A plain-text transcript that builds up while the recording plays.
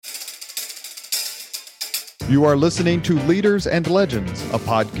You are listening to Leaders and Legends, a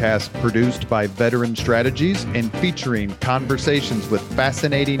podcast produced by Veteran Strategies and featuring conversations with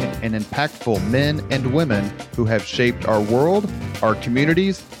fascinating and impactful men and women who have shaped our world, our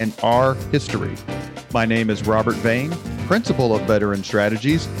communities, and our history. My name is Robert Vane, Principal of Veteran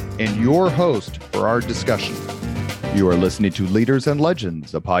Strategies, and your host for our discussion. You are listening to Leaders and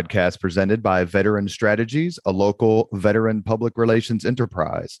Legends, a podcast presented by Veteran Strategies, a local veteran public relations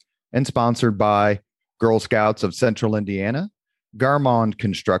enterprise, and sponsored by Girl Scouts of Central Indiana, Garmond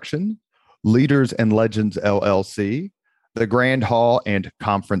Construction, Leaders and Legends LLC, the Grand Hall and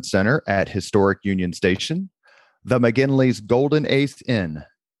Conference Center at Historic Union Station, the McGinley's Golden Ace Inn,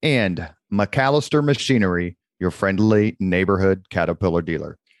 and McAllister Machinery, your friendly neighborhood Caterpillar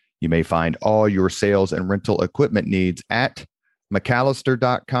dealer. You may find all your sales and rental equipment needs at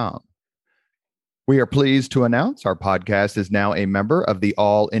McAllister.com. We are pleased to announce our podcast is now a member of the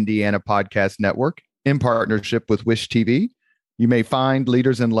All Indiana Podcast Network in partnership with Wish TV. You may find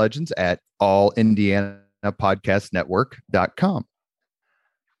Leaders and Legends at allindianapodcastnetwork.com.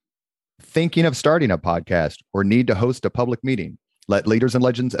 Thinking of starting a podcast or need to host a public meeting? Let Leaders and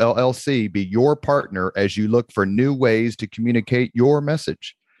Legends LLC be your partner as you look for new ways to communicate your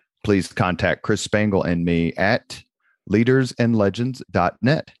message. Please contact Chris Spangle and me at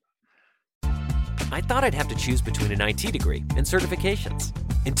leadersandlegends.net. I thought I'd have to choose between an IT degree and certifications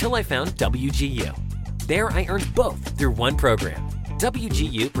until I found WGU. There I earned both through one program.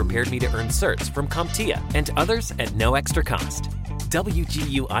 WGU prepared me to earn certs from CompTIA and others at no extra cost.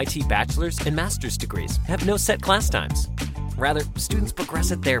 WGU IT bachelor's and master's degrees have no set class times. Rather, students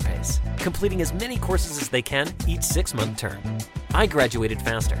progress at their pace, completing as many courses as they can each 6-month term. I graduated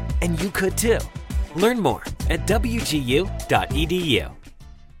faster, and you could too. Learn more at wgu.edu.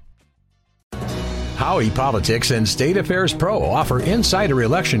 Howey Politics and State Affairs Pro offer insider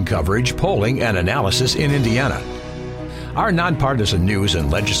election coverage, polling, and analysis in Indiana. Our nonpartisan news and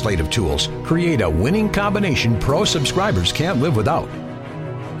legislative tools create a winning combination pro subscribers can't live without.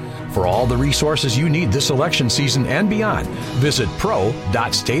 For all the resources you need this election season and beyond, visit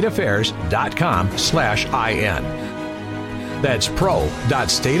pro.stateaffairs.com/IN. That's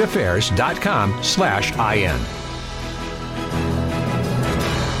pro.stateaffairs.com/IN.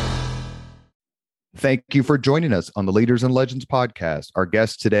 Thank you for joining us on the Leaders and Legends podcast. Our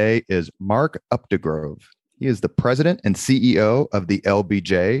guest today is Mark Updegrove. He is the president and CEO of the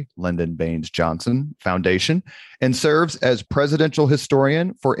LBJ, Lyndon Baines Johnson Foundation, and serves as presidential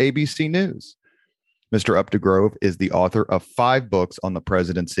historian for ABC News. Mr. Updegrove is the author of 5 books on the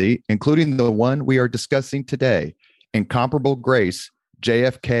presidency, including the one we are discussing today, Incomparable Grace,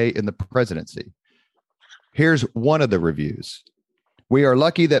 JFK in the Presidency. Here's one of the reviews. We are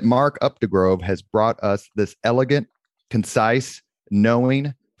lucky that Mark Updegrove has brought us this elegant, concise,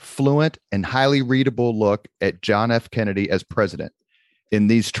 knowing, fluent, and highly readable look at John F. Kennedy as president. In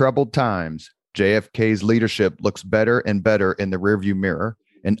these troubled times, JFK's leadership looks better and better in the rearview mirror,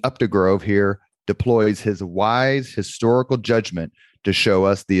 and Updegrove here deploys his wise historical judgment to show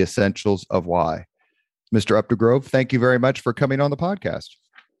us the essentials of why. Mr. Updegrove, thank you very much for coming on the podcast.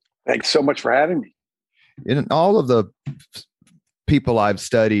 Thanks so much for having me. In all of the people I've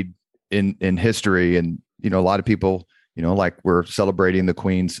studied in history, and a lot of people, like we're celebrating the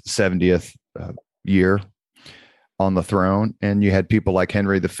Queen's 70th year on the throne, and you had people like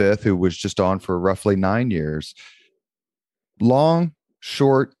Henry V, who was just on for roughly 9 years. Long,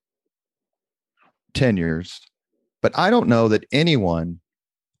 short tenures, but I don't know that anyone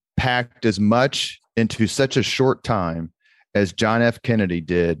packed as much into such a short time as John F. Kennedy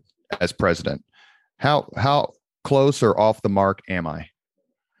did as president. How close or off the mark am I?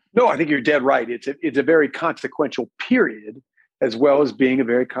 No, I think you're dead right. It's a very consequential period, as well as being a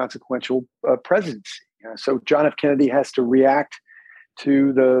very consequential presidency. So John F. Kennedy has to react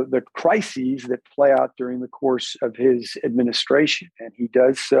to the crises that play out during the course of his administration, and he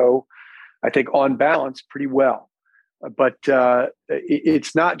does so, I think, on balance, pretty well. But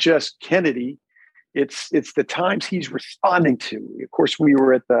it's not just Kennedy; it's the times he's responding to. Of course, we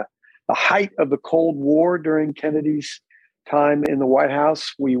were at the height of the Cold War during Kennedy's time in the White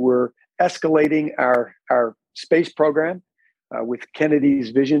House. We were escalating our space program with Kennedy's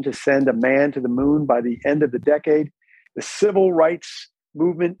vision to send a man to the moon by the end of the decade. The civil rights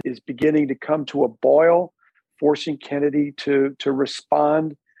movement is beginning to come to a boil, forcing Kennedy to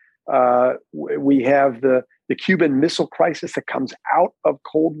respond. We have the Cuban Missile Crisis that comes out of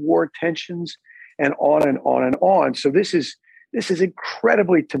Cold War tensions, and on and on and on. So this is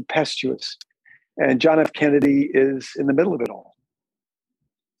incredibly tempestuous. And John F. Kennedy is in the middle of it all.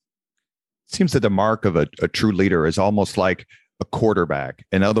 It seems that the mark of a true leader is almost like a quarterback.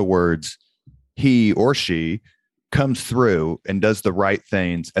 In other words, he or she comes through and does the right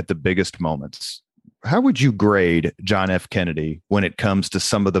things at the biggest moments. How would you grade John F. Kennedy when it comes to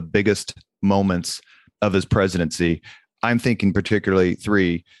some of the biggest moments of his presidency? I'm thinking particularly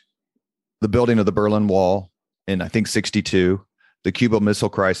three: the building of the Berlin Wall in, I think, 62, the Cuba Missile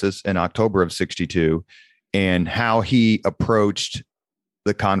Crisis in October of 62, and how he approached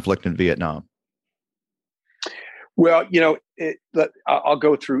the conflict in Vietnam. Well, I'll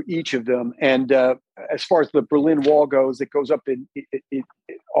go through each of them. And as far as the Berlin Wall goes, it goes up in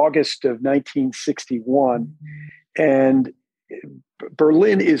August of 1961. And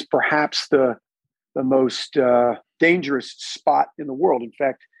Berlin is perhaps the most dangerous spot in the world. In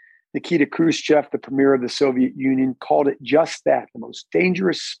fact, Nikita Khrushchev, the premier of the Soviet Union, called it just that, the most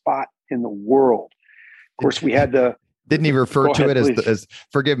dangerous spot in the world. Of course, we had the... Didn't he refer to it as,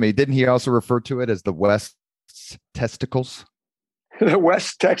 forgive me, didn't he also refer to it as the West's testicles? The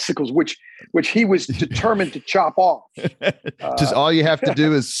West testicles, which he was determined to chop off. Just all you have to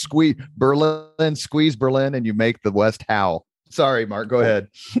do is squeeze Berlin, and you make the West howl. Sorry, Mark, go ahead.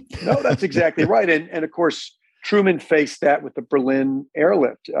 No, that's exactly right. And of course, Truman faced that with the Berlin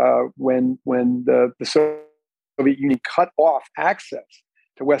airlift when the Soviet Union cut off access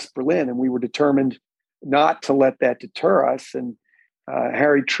to West Berlin, and we were determined not to let that deter us. And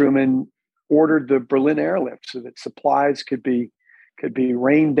Harry Truman ordered the Berlin airlift so that supplies could be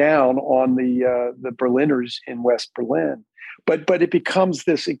rained down on the Berliners in West Berlin. But it becomes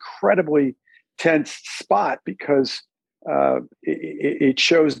this incredibly tense spot because it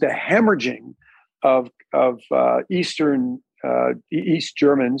shows the hemorrhaging of East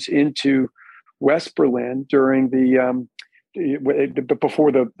Germans into West Berlin during before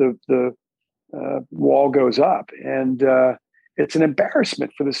the wall goes up, and it's an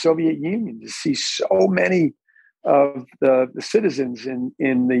embarrassment for the Soviet Union to see so many of the citizens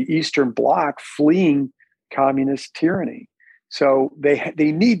in the Eastern Bloc fleeing communist tyranny. So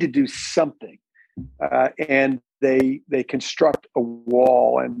they need to do something, and they construct a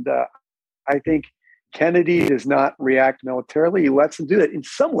wall. And I think Kennedy does not react militarily. He lets them do that. In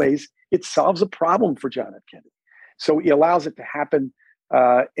some ways, it solves a problem for John F. Kennedy. So he allows it to happen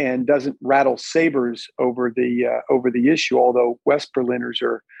and doesn't rattle sabers over the issue. Although West Berliners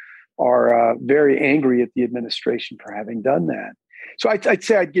are very angry at the administration for having done that. So I'd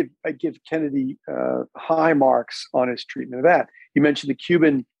say I'd give Kennedy high marks on his treatment of that. You mentioned the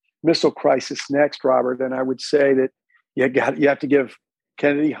Cuban Missile Crisis next, Robert, and I would say that you have to give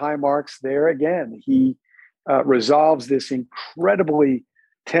Kennedy high marks there again. He resolves this incredibly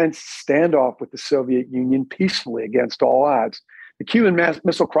tense standoff with the Soviet Union peacefully against all odds. The Cuban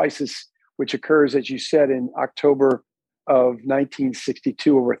Missile Crisis, which occurs, as you said, in October of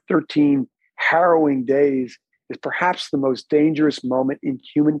 1962, over 13 harrowing days, is perhaps the most dangerous moment in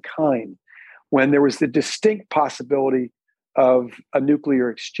humankind, when there was the distinct possibility of a nuclear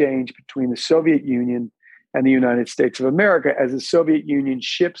exchange between the Soviet Union and the United States of America, as the Soviet Union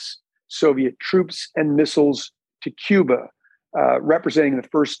ships Soviet troops and missiles to Cuba, representing the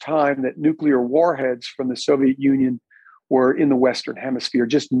first time that nuclear warheads from the Soviet Union were in the Western Hemisphere,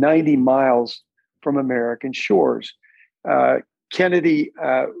 just 90 miles from American shores. Kennedy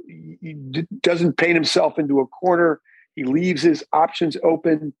doesn't paint himself into a corner. He leaves his options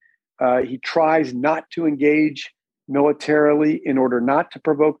open. He tries not to engage militarily in order not to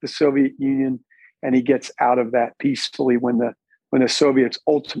provoke the Soviet Union, and he gets out of that peacefully when the Soviets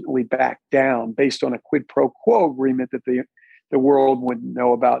ultimately back down based on a quid pro quo agreement that the world wouldn't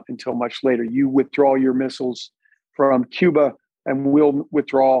know about until much later. You withdraw your missiles from Cuba, and we'll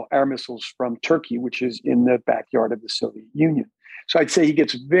withdraw our missiles from Turkey, which is in the backyard of the Soviet Union. So I'd say he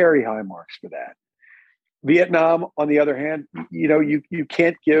gets very high marks for that. Vietnam, on the other hand, you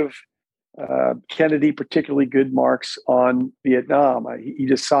can't give Kennedy particularly good marks on Vietnam. He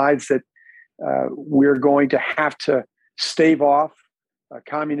decides that we're going to have to stave off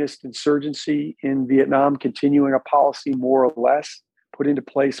communist insurgency in Vietnam, continuing a policy more or less put into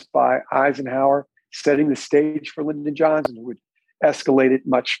place by Eisenhower, setting the stage for Lyndon Johnson, who would escalate it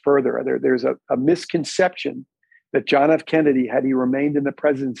much further. There's a misconception that John F. Kennedy, had he remained in the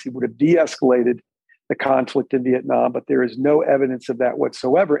presidency, would have de-escalated the conflict in Vietnam, but there is no evidence of that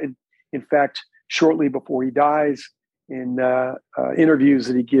whatsoever. And in fact, shortly before he dies, in interviews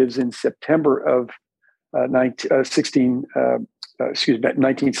that he gives in September of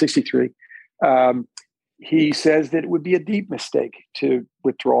 1963, he says that it would be a deep mistake to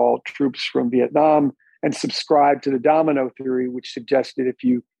withdraw troops from Vietnam and subscribe to the domino theory, which suggested if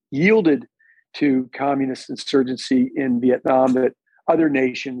you yielded to communist insurgency in Vietnam, that other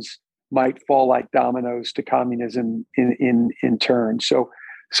nations might fall like dominoes to communism in turn. So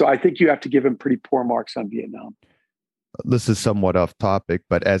So I think you have to give him pretty poor marks on Vietnam. This is somewhat off topic,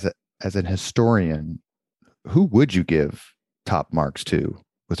 but as an historian, who would you give top marks to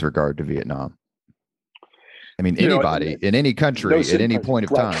with regard to Vietnam? I mean, anybody in any country at any point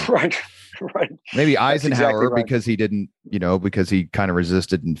of time. Right. Maybe Eisenhower, exactly right. because he didn't, because he kind of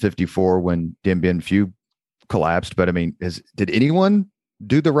resisted in 1954 when Dien Bien Phu collapsed. But I mean, did anyone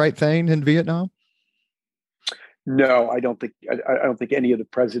do the right thing in Vietnam? No, I don't think any of the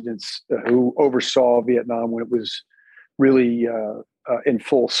presidents who oversaw Vietnam when it was really in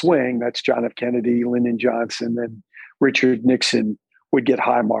full swing, that's John F. Kennedy, Lyndon Johnson, and Richard Nixon, would get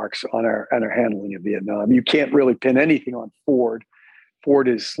high marks on our handling of Vietnam. You can't really pin anything on Ford. Ford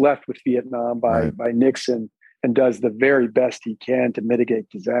is left with Vietnam by Nixon and does the very best he can to mitigate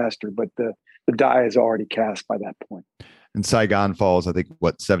disaster, but the die is already cast by that point. And Saigon falls, I think,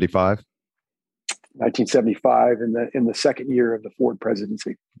 75? 1975 in the second year of the Ford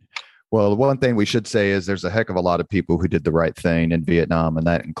presidency. Well, the one thing we should say is there's a heck of a lot of people who did the right thing in Vietnam, and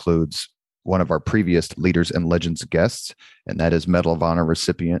that includes one of our previous Leaders and Legends guests, and that is Medal of Honor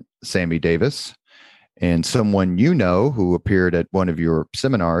recipient Sammy Davis, and someone who appeared at one of your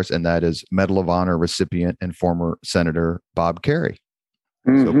seminars, and that is Medal of Honor recipient and former Senator Bob Kerrey.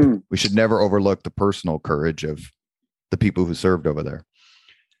 Mm-hmm. So we should never overlook the personal courage of the people who served over there.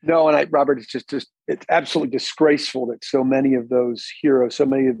 No, and Robert, it's absolutely disgraceful that so many of those heroes, so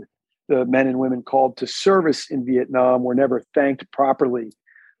many of the men and women called to service in Vietnam were never thanked properly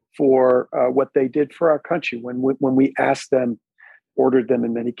for what they did for our country. When we asked them, ordered them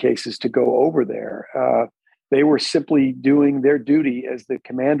in many cases to go over there, they were simply doing their duty as the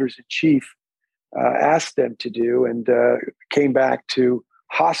commanders in chief asked them to do, and came back to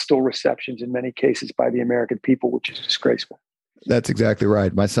hostile receptions in many cases by the American people, which is disgraceful. That's exactly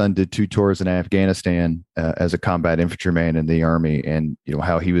right. My son did 2 tours in Afghanistan as a combat infantryman in the Army, and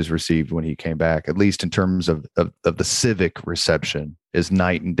how he was received when he came back, at least in terms of the civic reception, is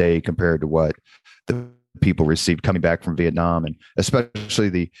night and day compared to what the people received coming back from Vietnam, and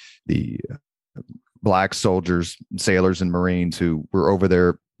especially the black soldiers, sailors, and Marines who were over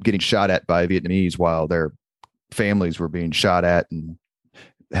there getting shot at by Vietnamese while their families were being shot at and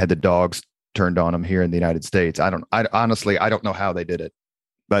had the dogs turned on them here in the United States. I honestly don't know how they did it,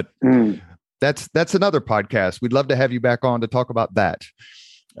 but that's another podcast. We'd love to have you back on to talk about that.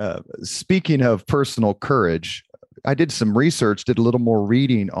 Speaking of personal courage, I did some research, did a little more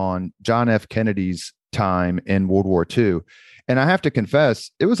reading on John F. Kennedy's time in World War II. And I have to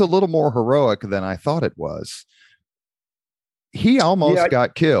confess, it was a little more heroic than I thought it was. He almost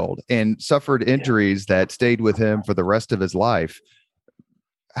got killed and suffered injuries that stayed with him for the rest of his life.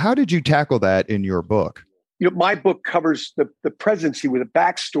 How did you tackle that in your book? My book covers the presidency with a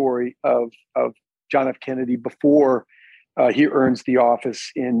backstory of John F. Kennedy before he earns the office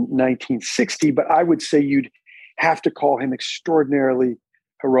in 1960. But I would say you'd have to call him extraordinarily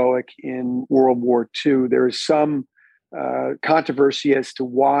heroic in World War II. There is some controversy as to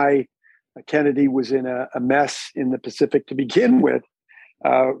why Kennedy was in a mess in the Pacific to begin with,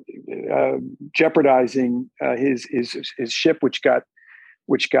 jeopardizing his ship, which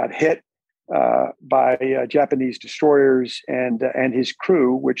got hit by Japanese destroyers, and his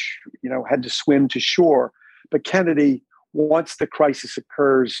crew, which had to swim to shore. But Kennedy, once the crisis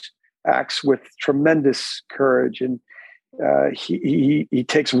occurs, acts with tremendous courage, and he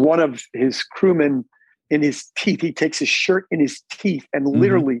takes one of his crewmen in his teeth. He takes his shirt in his teeth and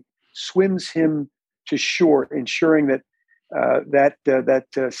literally swims him to shore, ensuring that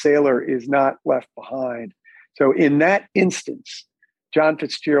that sailor is not left behind. So in that instance, John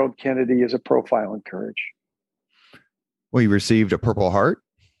Fitzgerald Kennedy is a profile in courage. Well, he received a Purple Heart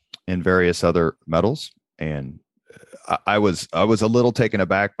and various other medals, and I was a little taken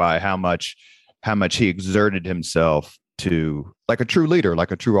aback by how much he exerted himself to, like a true leader,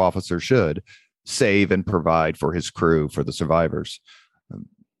 like a true officer should, save and provide for his crew, for the survivors.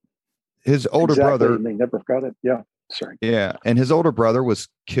 His older brother, they never got it. Yeah, sorry. Yeah, and his older brother was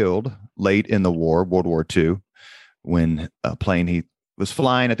killed late in the war, World War II, when a plane he was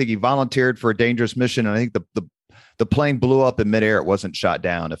flying. I think he volunteered for a dangerous mission, and I think the plane blew up in midair. It wasn't shot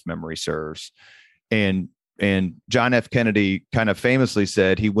down, if memory serves. And John F. Kennedy kind of famously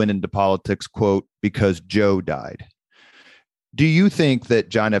said he went into politics, quote, because Joe died. Do you think that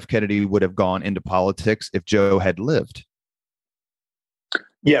John F. Kennedy would have gone into politics if Joe had lived?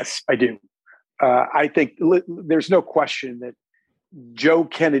 Yes, I do. I think there's no question that Joe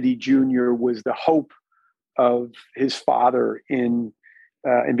Kennedy Jr. was the hope of his father in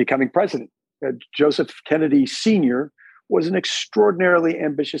becoming president. Joseph Kennedy Sr. was an extraordinarily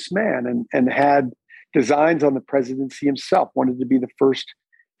ambitious man and had designs on the presidency himself, wanted to be the first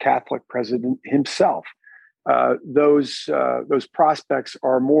Catholic president himself. Those prospects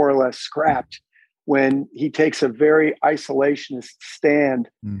are more or less scrapped when he takes a very isolationist stand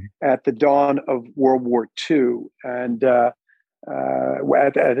at the dawn of World War II, and at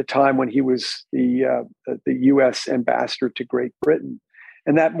a time when he was the U.S. ambassador to Great Britain,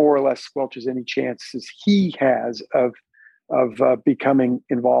 and that more or less squelches any chances he has of becoming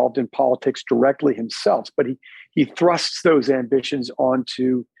involved in politics directly himself. But he thrusts those ambitions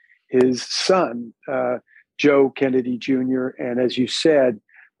onto his son, Joe Kennedy Jr., and as you said,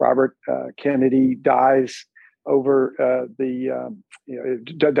 Robert Kennedy dies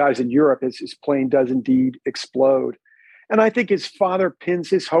dies in Europe as his plane does indeed explode. And I think his father pins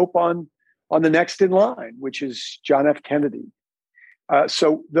his hope on the next in line, which is John F. Kennedy.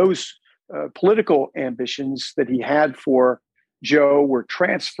 So those political ambitions that he had for Joe were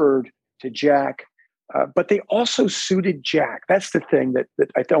transferred to Jack, but they also suited Jack. That's the thing that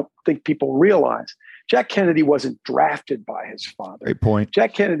I don't think people realize. Jack Kennedy wasn't drafted by his father. Great point.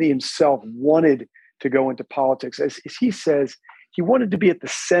 Jack Kennedy himself wanted to go into politics. As he says, he wanted to be at the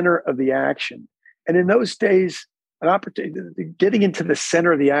center of the action. And in those days, an opportunity, getting into the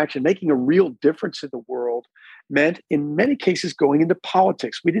center of the action, making a real difference in the world, meant in many cases going into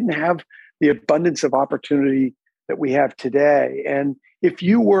politics. We didn't have the abundance of opportunity that we have today. And if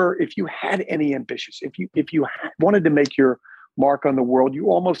you had any ambitions, if you wanted to make your mark on the world, you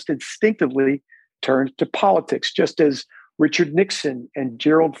almost instinctively turned to politics, just as Richard Nixon and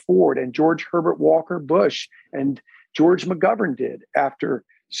Gerald Ford and George Herbert Walker Bush and George McGovern did after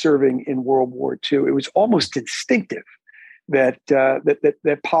serving in World War II. It was almost instinctive that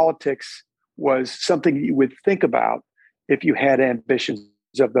politics was something you would think about if you had ambitions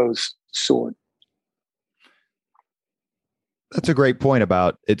of those sort. That's a great point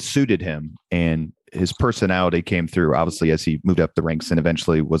about it suited him, and his personality came through, obviously, as he moved up the ranks and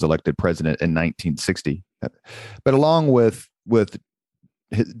eventually was elected president in 1960. But along with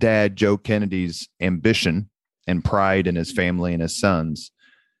his dad, Joe Kennedy's ambition and pride in his family and his sons,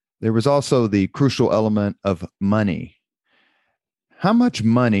 there was also the crucial element of money. How much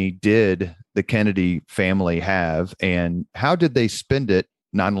money did the Kennedy family have, and how did they spend it,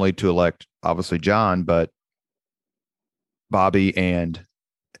 not only to elect, obviously, John, but Bobby and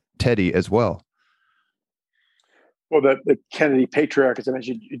Teddy as well? Well, the Kennedy patriarch, as I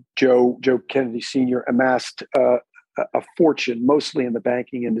mentioned, Joe Kennedy Sr. amassed a fortune, mostly in the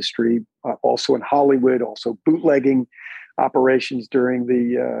banking industry, also in Hollywood, also bootlegging operations during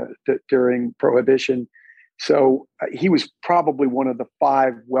Prohibition. So he was probably one of the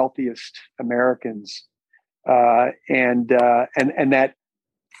 5 wealthiest Americans, and that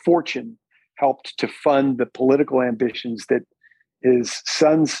fortune helped to fund the political ambitions that his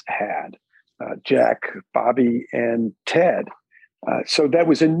sons had. Jack, Bobby, and Ted. So that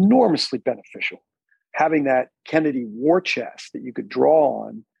was enormously beneficial, having that Kennedy war chest that you could draw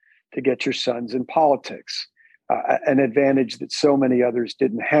on to get your sons in politics, an advantage that so many others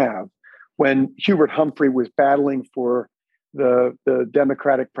didn't have. When Hubert Humphrey was battling for the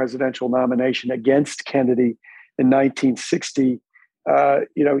Democratic presidential nomination against Kennedy in 1960,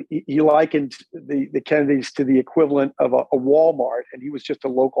 he likened the Kennedys to the equivalent of a Walmart, and he was just a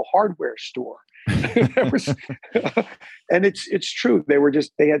local hardware store. And it's true.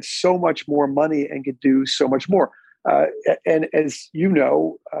 They had so much more money and could do so much more. And as you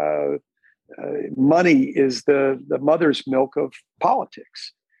know, money is the mother's milk of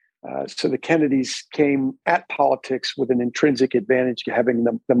politics. So the Kennedys came at politics with an intrinsic advantage to having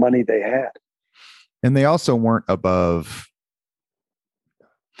the money they had. And they also weren't above,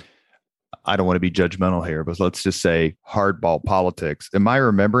 I don't want to be judgmental here, but let's just say hardball politics. Am I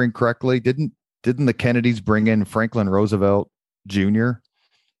remembering correctly? Didn't the Kennedys bring in Franklin Roosevelt Jr.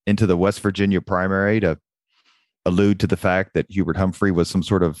 into the West Virginia primary to allude to the fact that Hubert Humphrey was some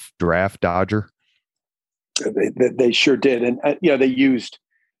sort of draft dodger? They sure did. And, they used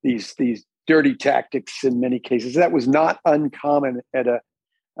these dirty tactics in many cases. That was not uncommon at a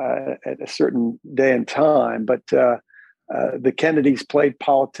certain day and time, but the Kennedys played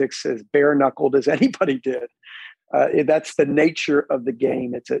politics as bare-knuckled as anybody did. That's the nature of the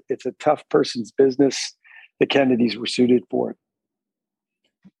game. It's a tough person's business. The Kennedys were suited for it.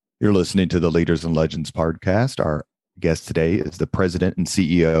 You're listening to the Leaders and Legends podcast. Our guest today is the president and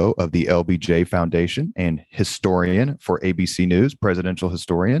CEO of the LBJ Foundation and historian for ABC News, presidential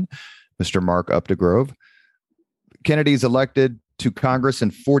historian, Mr. Mark Updegrove. Kennedy's elected to Congress in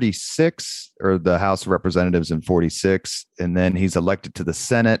 46, or the House of Representatives in 46, and then he's elected to the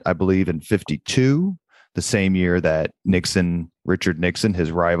Senate, I believe, in 52, the same year that Richard Nixon,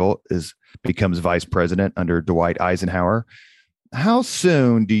 his rival, becomes vice president under Dwight Eisenhower. How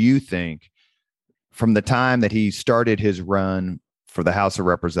soon do you think, from the time that he started his run for the House of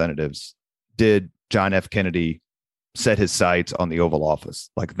Representatives, did John F. Kennedy set his sights on the Oval Office?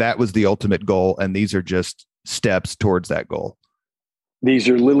 Like, that was the ultimate goal, and these are just steps towards that goal. These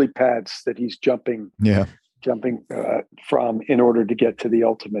are lily pads that he's jumping from in order to get to the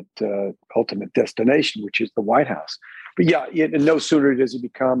ultimate destination, which is the White House. But yeah, and no sooner does he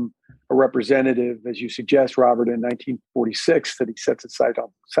become a representative, as you suggest, Robert, in 1946, that he sets his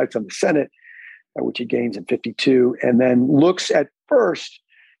sights on the Senate, which he gains in 52, and then looks at first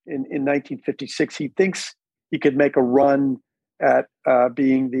in 1956. He thinks he could make a run at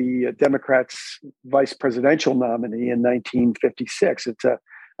being the Democrats' vice presidential nominee in 1956. It's a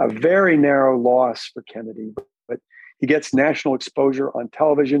very narrow loss for Kennedy, but he gets national exposure on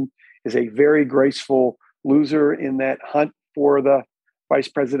television, is a very graceful loser in that hunt for the vice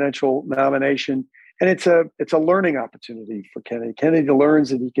presidential nomination. And it's a learning opportunity for Kennedy. Kennedy learns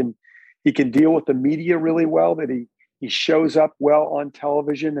that he can deal with the media really well, that he shows up well on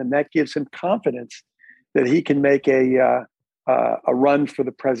television, and that gives him confidence that he can make a run for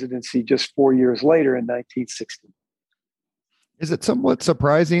the presidency just 4 years later in 1960. Is it somewhat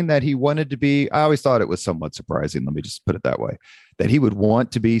surprising that he wanted to be? I always thought it was somewhat surprising. Let me just put it that way, that he would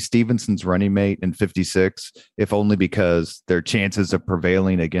want to be Stevenson's running mate in 56, if only because their chances of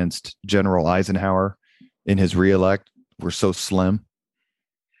prevailing against General Eisenhower in his reelect were so slim.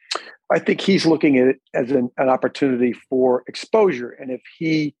 I think he's looking at it as an opportunity for exposure. And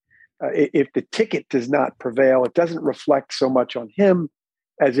if the ticket does not prevail, it doesn't reflect so much on him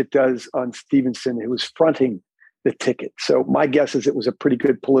as it does on Stevenson, who was fronting the ticket. So my guess is it was a pretty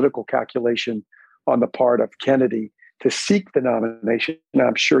good political calculation on the part of Kennedy to seek the nomination. And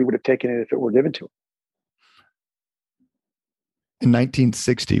I'm sure he would have taken it if it were given to him. In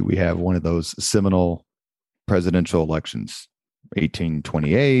 1960, we have one of those seminal presidential elections,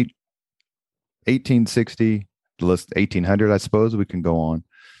 1828, 1860, the list 1800, I suppose we can go on,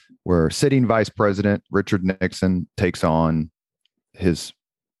 where sitting vice president Richard Nixon takes on his,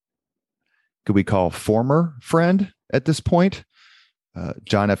 could we call, former friend at this point,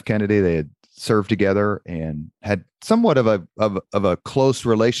 John F. Kennedy. They had served together and had somewhat of a close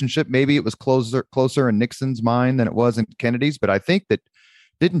relationship. Maybe it was closer in Nixon's mind than it was in Kennedy's. But I think that,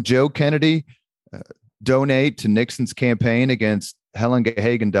 didn't Joe Kennedy donate to Nixon's campaign against Helen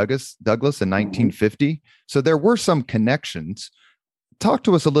Hagen Douglas in 1950? So there were some connections. Talk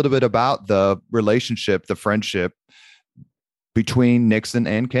to us a little bit about the relationship, the friendship between Nixon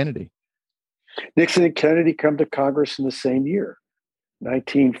and Kennedy. Nixon and Kennedy come to Congress in the same year,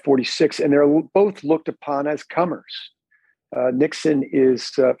 1946, and they're both looked upon as comers. Nixon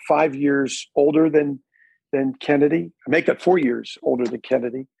is 5 years older than Kennedy. I make that 4 years older than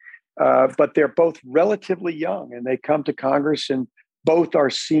Kennedy, but they're both relatively young, and they come to Congress, and both are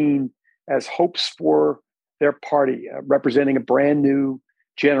seen as hopes for their party, representing a brand new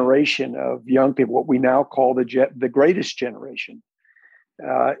generation of young people, what we now call the greatest generation.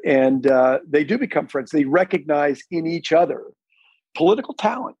 And they do become friends. They recognize in each other political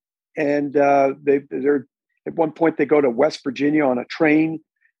talent. And they're at one point they go to West Virginia on a train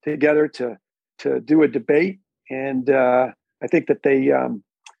together to do a debate. And I think that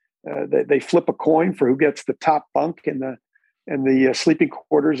they flip a coin for who gets the top bunk in the sleeping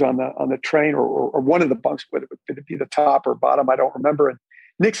quarters on the train, or one of the bunks, whether it be the top or bottom, I don't remember. And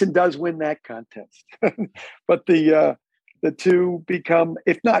Nixon does win that contest, but the two become,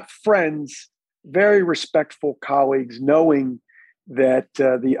 if not friends, very respectful colleagues, knowing that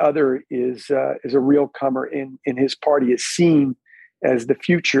the other is a real comer in his party, is seen as the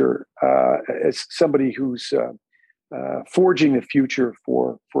future, as somebody who's forging the future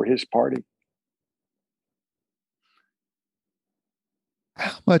for his party.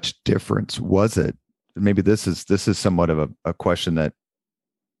 How much difference was it? Maybe this is somewhat of a question that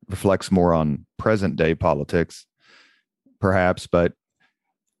reflects more on present day politics, perhaps, but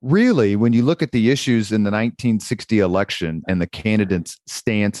really, when you look at the issues in the 1960 election and the candidates'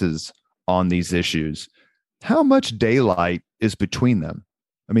 stances on these issues, how much daylight is between them?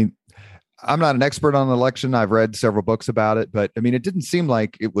 I mean, I'm not an expert on the election. I've read several books about it, but I mean, it didn't seem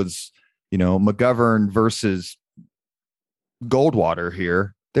like it was, McGovern versus Goldwater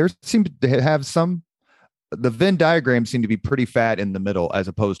here. There seemed to have the Venn diagram seemed to be pretty fat in the middle, as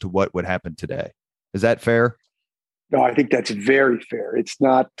opposed to what would happen today. Is that fair? No, I think that's very fair. It's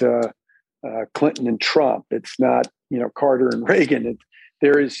not Clinton and Trump. It's not Carter and Reagan.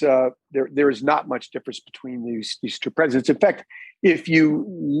 There is not much difference between these two presidents. In fact, if you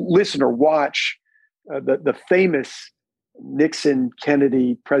listen or watch the famous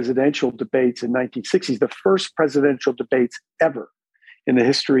Nixon-Kennedy presidential debates in 1960s, the first presidential debates ever in the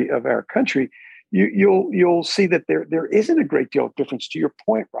history of our country, you'll see that there isn't a great deal of difference. To your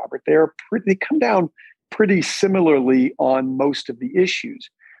point, Robert, they come down pretty similarly on most of the issues.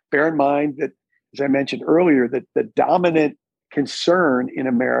 Bear in mind that, as I mentioned earlier, that the dominant concern in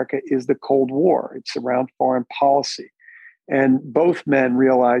America is the Cold War. It's around foreign policy. And both men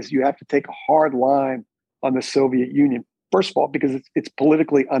realize you have to take a hard line on the Soviet Union. First of all, because it's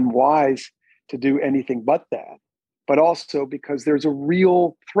politically unwise to do anything but that, but also because there's a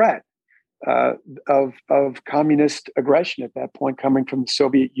real threat of communist aggression at that point coming from the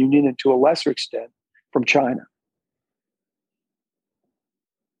Soviet Union and to a lesser extent from China.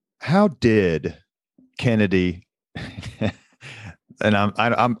 How did Kennedy? And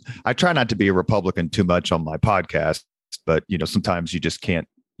I try not to be a Republican too much on my podcast, but sometimes you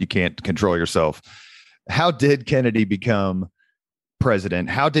can't control yourself. How did Kennedy become president?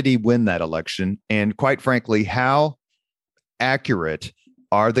 How did he win that election? And quite frankly, how accurate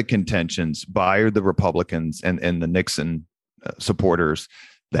are the contentions by the Republicans and the Nixon supporters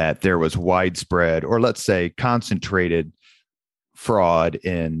that there was widespread, or let's say concentrated, fraud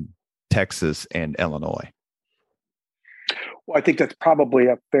in Texas and Illinois? Well, I think that's probably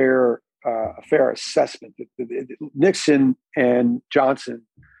a fair assessment. Nixon and Johnson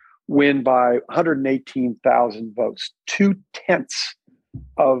win by 118,000 votes, 0.2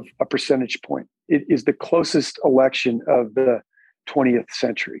 of a percentage point. It is the closest election of the 20th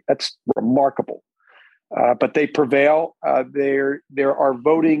century. That's remarkable. But they prevail. There are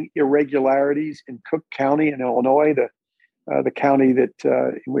voting irregularities in Cook County in Illinois, the county that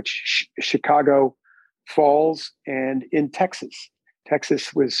in which Chicago falls, and in Texas.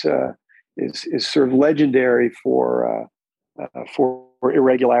 Texas is sort of legendary for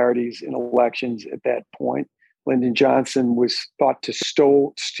irregularities in elections at that point. Lyndon Johnson was thought to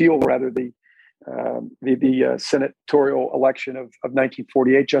steal the senatorial election of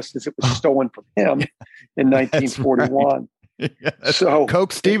 1948, just as it was stolen from him in 1941. Right. So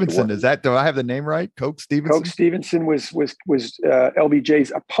Coke Stevenson, do I have the name right? Coke Stevenson? Coke Stevenson was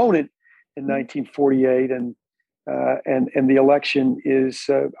LBJ's opponent in 1948, and the election is.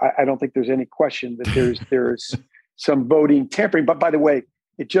 I don't think there's any question that there's some voting tampering. But by the way,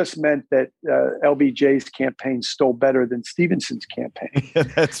 it just meant that LBJ's campaign stole better than Stevenson's campaign. Yeah,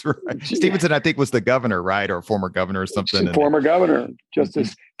 that's right. Stevenson, I think, was the governor, right, or former governor or something. Former governor,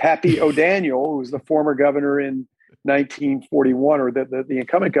 Justice Pappy O'Daniel, who was the former governor in 1941, or the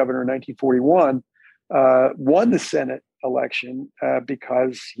incumbent governor in 1941, won the Senate election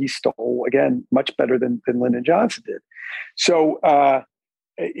because he stole, again, much better than Lyndon Johnson did. So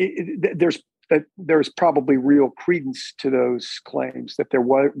there's probably real credence to those claims that there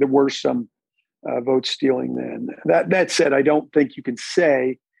were some vote stealing then. That said, I don't think you can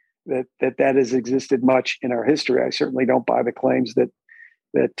say that has existed much in our history. I certainly don't buy the claims that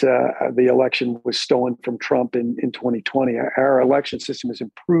the election was stolen from Trump in 2020. Our election system has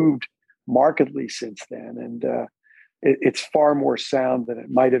improved markedly since then, and it's far more sound than it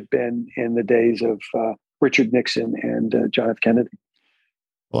might have been in the days of Richard Nixon and John F. Kennedy.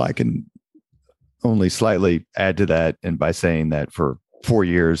 Well, I can only slightly add to that, and by saying that for 4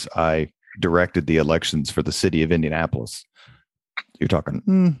 years, I directed the elections for the city of Indianapolis. You're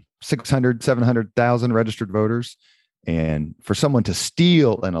talking 600, 700,000 registered voters. And for someone to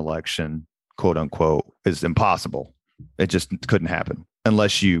steal an election, quote unquote, is impossible. It just couldn't happen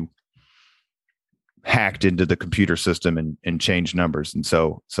unless you hacked into the computer system and changed numbers. And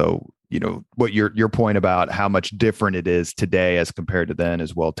so what your point about how much different it is today as compared to then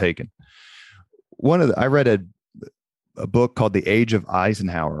is well taken. I read a book called The Age of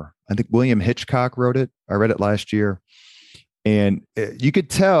Eisenhower. I think William Hitchcock wrote it. I read it last year. And you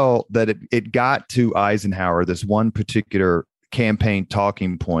could tell that it got to Eisenhower, this one particular campaign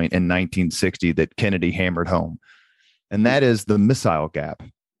talking point in 1960 that Kennedy hammered home. And that is the missile gap.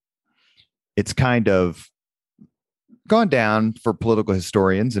 It's kind of gone down for political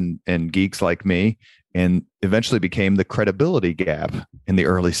historians and geeks like me, and eventually became the credibility gap in the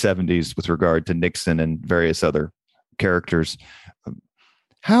early 70s with regard to Nixon and various other characters.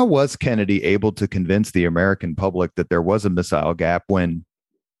 How was Kennedy able to convince the American public that there was a missile gap when,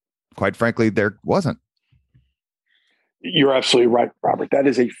 quite frankly, there wasn't? You're absolutely right, Robert. That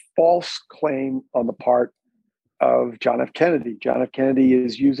is a false claim on the part of John F. Kennedy. John F. Kennedy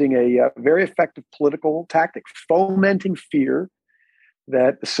is using a very effective political tactic, fomenting fear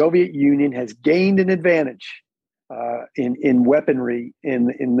that the Soviet Union has gained an advantage in weaponry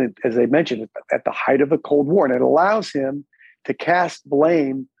as I mentioned, at the height of the Cold War. And it allows him to cast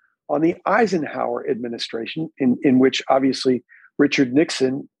blame on the Eisenhower administration, in which obviously Richard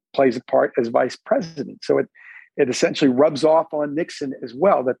Nixon plays a part as vice president. So it essentially rubs off on Nixon as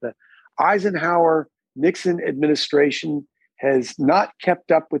well, that the Eisenhower-Nixon administration has not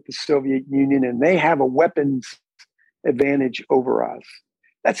kept up with the Soviet Union, and they have a weapons advantage over us.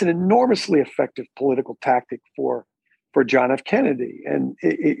 That's an enormously effective political tactic for John F. Kennedy. And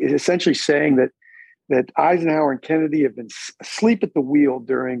it essentially saying that Eisenhower and Kennedy have been asleep at the wheel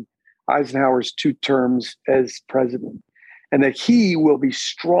during Eisenhower's 2 terms as president, and that he will be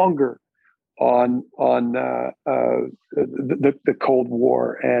stronger on the Cold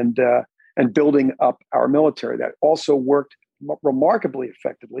War and building up our military. That also worked remarkably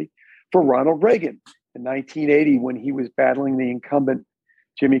effectively for Ronald Reagan in 1980 when he was battling the incumbent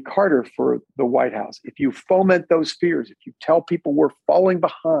Jimmy Carter for the White House. If you foment those fears, if you tell people we're falling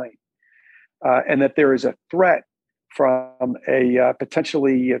behind and that there is a threat from a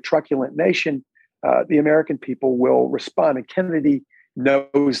potentially truculent nation, the American people will respond. And Kennedy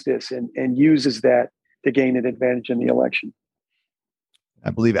knows this and uses that to gain an advantage in the election. I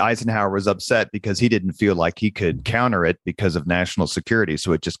believe Eisenhower was upset because he didn't feel like he could counter it because of national security.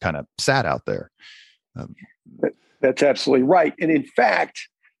 So it just kind of sat out there. That's absolutely right. And in fact,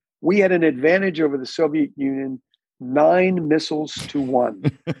 we had an advantage over the Soviet Union, 9 missiles to 1.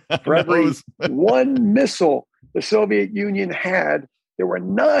 For every 1 missile the Soviet Union had, there were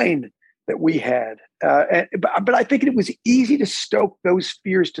 9 that we had. But I think it was easy to stoke those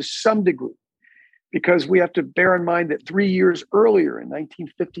fears to some degree, because we have to bear in mind that 3 years earlier, in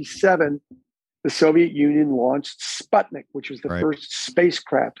 1957, the Soviet Union launched Sputnik, which was the first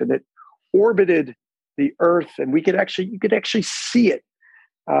spacecraft, and it orbited the Earth, and you could actually see it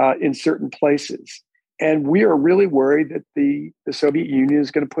in certain places. And we are really worried that the Soviet Union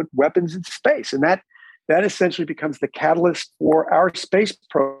is going to put weapons in space, and that essentially becomes the catalyst for our space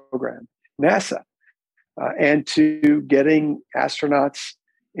program, NASA, and to getting astronauts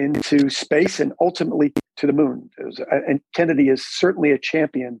into space and ultimately to the moon. And Kennedy is certainly a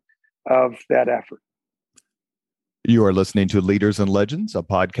champion of that effort. You are listening to Leaders and Legends, a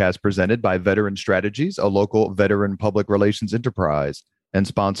podcast presented by Veteran Strategies, a local veteran public relations enterprise, and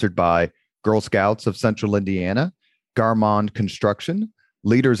sponsored by Girl Scouts of Central Indiana, Garmond Construction,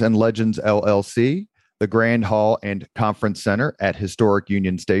 Leaders and Legends LLC, the Grand Hall and Conference Center at Historic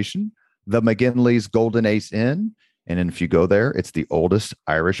Union Station, the McGinley's Golden Ace Inn, and if you go there, it's the oldest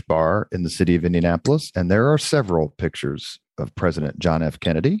Irish bar in the city of Indianapolis. And there are several pictures of President John F.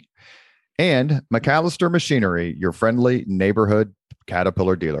 Kennedy. And McAllister Machinery, your friendly neighborhood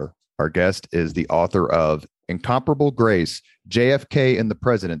Caterpillar dealer. Our guest is the author of Incomparable Grace, JFK and the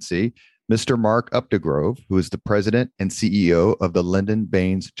Presidency, Mr. Mark Updegrove, who is the president and CEO of the Lyndon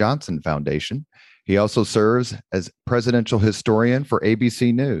Baines Johnson Foundation. He also serves as presidential historian for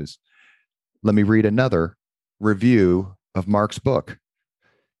ABC News. Let me read another review of Mark's book.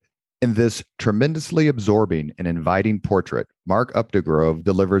 In this tremendously absorbing and inviting portrait, Mark Updegrove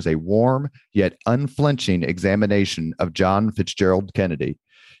delivers a warm yet unflinching examination of John Fitzgerald Kennedy.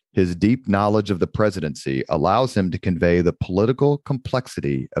 His deep knowledge of the presidency allows him to convey the political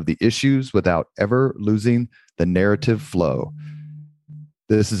complexity of the issues without ever losing the narrative flow.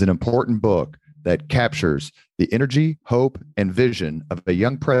 This is an important book that captures the energy, hope, and vision of a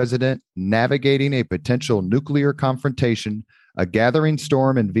young president navigating a potential nuclear confrontation, a gathering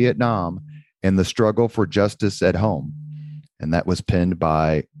storm in Vietnam, and the struggle for justice at home. And that was penned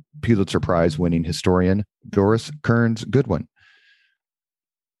by Pulitzer Prize-winning historian Doris Kearns Goodwin.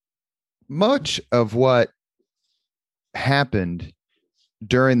 Much of what happened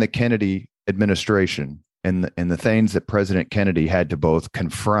during the Kennedy administration and the things that President Kennedy had to both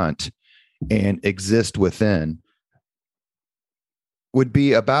confront and exist within would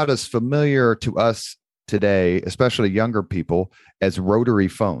be about as familiar to us today, especially younger people, as rotary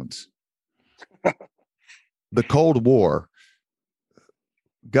phones. The Cold War,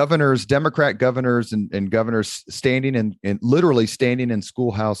 governors, Democrat governors and governors standing and literally standing in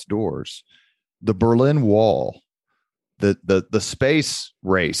schoolhouse doors, the Berlin Wall, the space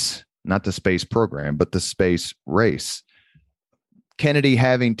race, not the space program, but the space race, Kennedy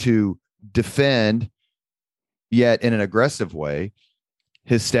having to defend, yet in an aggressive way,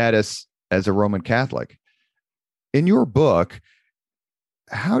 his status as a Roman Catholic. In your book,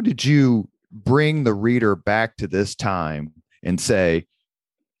 how did you bring the reader back to this time and say,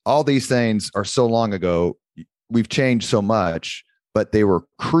 all these things are so long ago, we've changed so much, but they were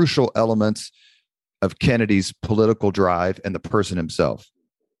crucial elements of Kennedy's political drive and the person himself?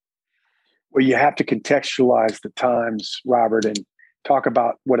 Well, you have to contextualize the times, Robert, and talk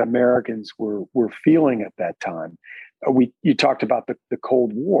about what Americans were feeling at that time. you talked about the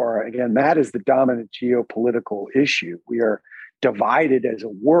Cold War. Again, that is the dominant geopolitical issue. We are divided as a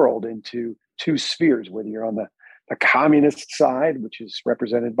world into two spheres, whether you're on the communist side, which is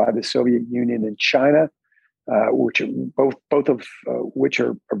represented by the Soviet Union and China, which are both of which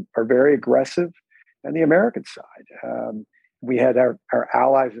are very aggressive, and the American side. We had our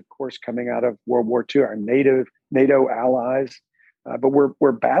allies, of course, coming out of World War II, our NATO allies, but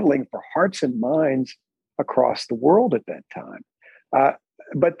we're battling for hearts and minds across the world at that time.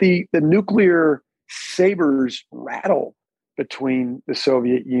 But the nuclear sabers rattle between the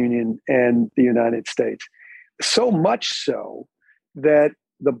Soviet Union and the United States, so much so that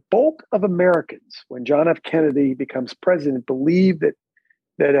the bulk of Americans, when John F. Kennedy becomes president, believe that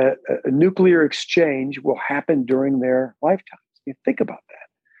a nuclear exchange will happen during their lifetimes. You think about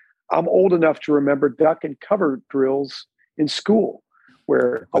that. I'm old enough to remember duck and cover drills in school,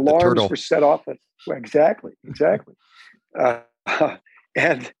 where With alarms were set off. Exactly.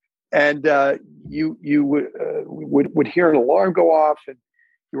 And you would hear an alarm go off, and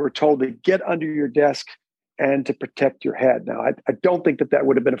you were told to get under your desk and to protect your head. Now, I don't think that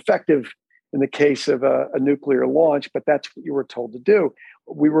would have been effective in the case of a nuclear launch, but that's what you were told to do.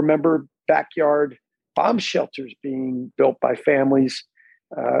 We remember backyard bomb shelters being built by families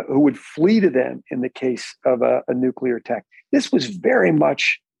who would flee to them in the case of a nuclear attack. This was very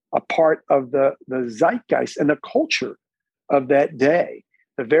much a part of the zeitgeist and the culture of that day.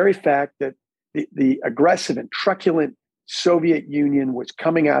 The very fact that the aggressive and truculent Soviet Union was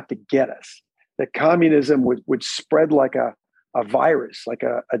coming out to get us, that communism would spread like a virus, like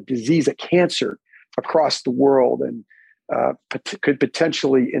a disease, a cancer across the world, and could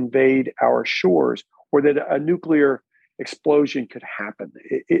potentially invade our shores, or that a nuclear explosion could happen.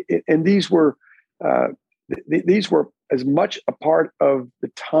 And these were as much a part of the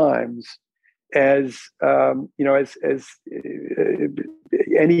times as as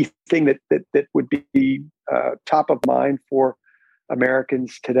anything that would be top of mind for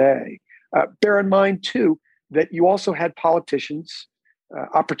Americans today. Bear in mind too that you also had politicians,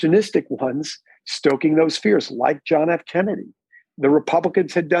 opportunistic ones, stoking those fears, like John F. Kennedy. The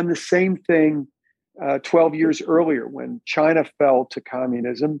Republicans had done the same thing 12 years earlier when China fell to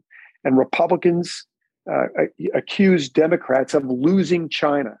communism, and Republicans accused Democrats of losing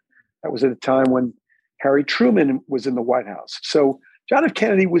China. That was at a time when Harry Truman was in the White House. So John F.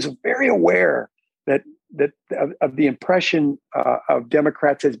 Kennedy was very aware that of the impression of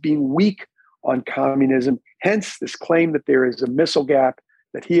Democrats as being weak on communism. Hence, this claim that there is a missile gap,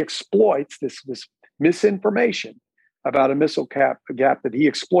 that he exploits this misinformation about a missile gap that he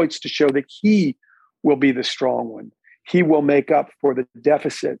exploits to show that he will be the strong one. He will make up for the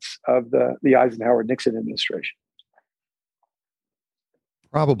deficits of the Eisenhower-Nixon administration.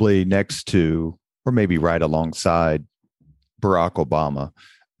 Probably next to, or maybe right alongside Barack Obama,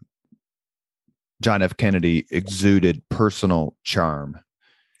 John F. Kennedy exuded personal charm.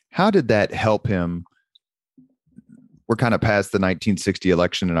 How did that help him? We're kind of past the 1960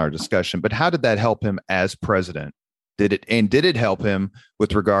 election in our discussion, but how did that help him as president? Did it help him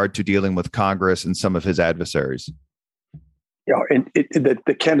with regard to dealing with Congress and some of his adversaries? Yeah, and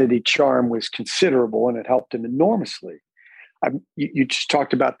the Kennedy charm was considerable, and it helped him enormously. You just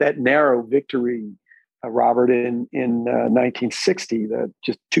talked about that narrow victory, Robert, in 1960,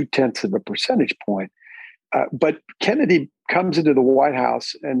 just 0.2 of a percentage point. But Kennedy comes into the White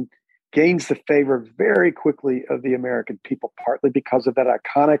House and gains the favor very quickly of the American people, partly because of that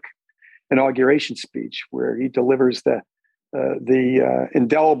iconic inauguration speech where he delivers the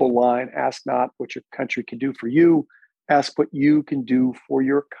indelible line, "Ask not what your country can do for you, ask what you can do for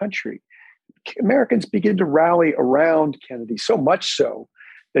your country." Americans begin to rally around Kennedy, so much so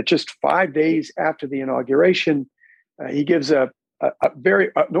that just 5 days after the inauguration, he gives an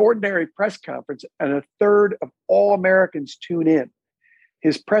ordinary press conference, and a third of all Americans tune in.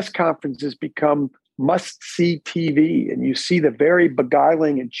 His press conferences become must-see TV, and you see the very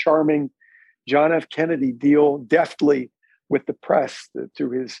beguiling and charming John F. Kennedy deal deftly with the press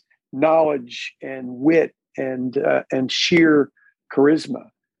through his knowledge and wit and sheer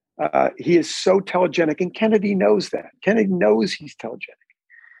charisma. He is so telegenic, and Kennedy knows that. Kennedy knows he's telegenic.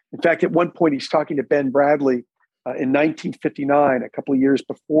 In fact, at one point, he's talking to Ben Bradley in 1959, a couple of years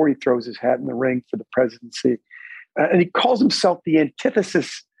before he throws his hat in the ring for the presidency. And he calls himself the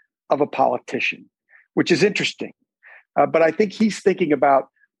antithesis of a politician, which is interesting. But I think he's thinking about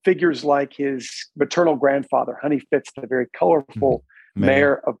figures like his maternal grandfather, Honey Fitz, the very colorful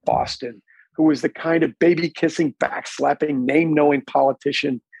mayor of Boston, who was the kind of baby-kissing, backslapping, name-knowing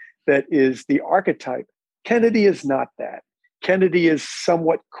politician that is the archetype. Kennedy is not that. Kennedy is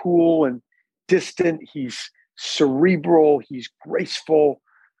somewhat cool and distant. He's cerebral, he's graceful,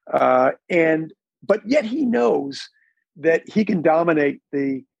 but yet he knows that he can dominate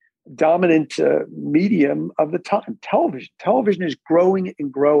the dominant medium of the time, television. Television is growing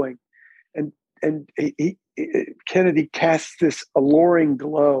and growing, and Kennedy casts this alluring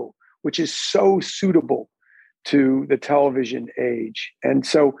glow, which is so suitable to the television age. And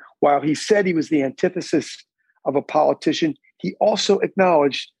so while he said he was the antithesis of a politician, he also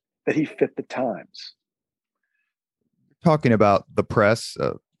acknowledged that he fit the times. Talking about the press,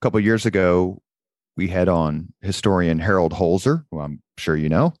 a couple of years ago, we had on historian Harold Holzer, who I'm sure you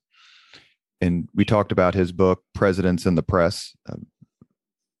know, and we talked about his book, Presidents and the Press.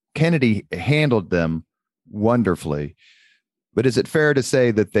 Kennedy handled them wonderfully, but is it fair to say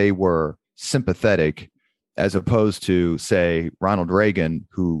that they were sympathetic as opposed to, say, Ronald Reagan,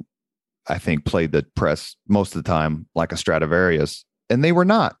 who I think played the press most of the time like a Stradivarius, and they were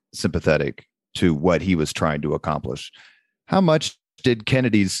not sympathetic to what he was trying to accomplish? How much did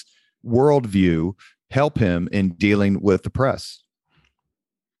Kennedy's worldview help him in dealing with the press?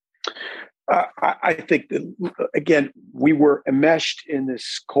 I think that, again, we were enmeshed in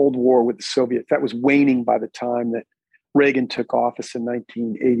this Cold War with the Soviets. That was waning by the time that Reagan took office in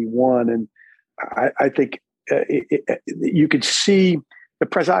 1981. And I think you could see the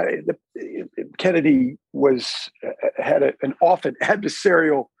press. Kennedy had an often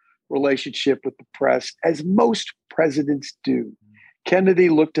adversarial relationship with the press, as most presidents do. Kennedy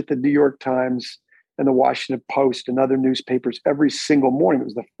looked at the New York Times and the Washington Post and other newspapers every single morning. It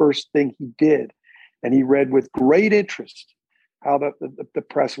was the first thing he did. And he read with great interest how the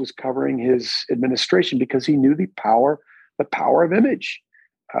press was covering his administration, because he knew the power of image.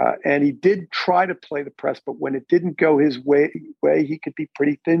 And he did try to play the press, but when it didn't go his way, he could be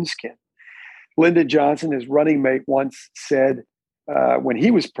pretty thin-skinned. Lyndon Johnson, his running mate, once said when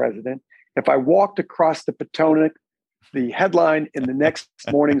he was president, if I walked across the Potomac, the headline in the next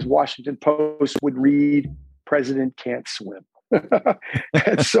morning's Washington Post would read, "President can't swim."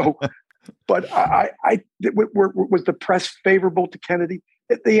 And so, but was the press favorable to Kennedy?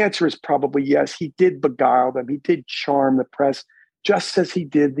 The answer is probably yes. He did beguile them. He did charm the press, just as he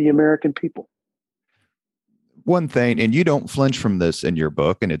did the American people. One thing, and you don't flinch from this in your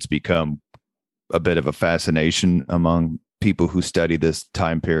book, and it's become a bit of a fascination among people who study this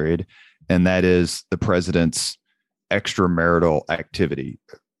time period, and that is the president's extramarital activity.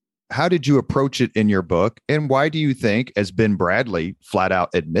 How did you approach it in your book? And why do you think, as Ben Bradley flat out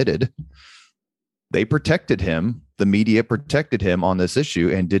admitted, they protected him, the media protected him on this issue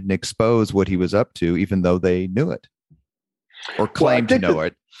and didn't expose what he was up to, even though they knew it or claimed to know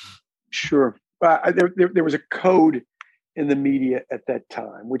it? Sure. There was a code in the media at that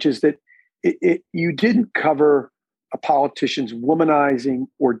time, which is that you didn't cover a politician's womanizing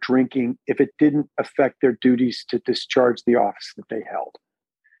or drinking if it didn't affect their duties to discharge the office that they held.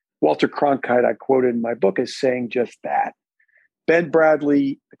 Walter Cronkite, I quoted in my book, as saying just that. Ben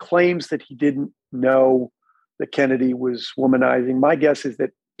Bradley claims that he didn't know that Kennedy was womanizing. My guess is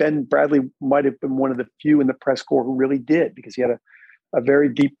that Ben Bradley might have been one of the few in the press corps who really did, because he had a very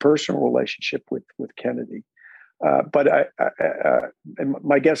deep personal relationship with Kennedy. But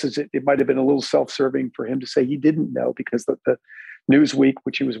my guess is it might have been a little self-serving for him to say he didn't know, because the Newsweek,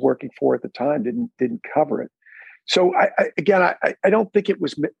 which he was working for at the time, didn't cover it. So I don't think it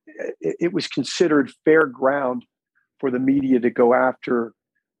was considered fair ground for the media to go after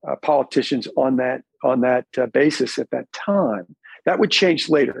politicians on that basis at that time. That would change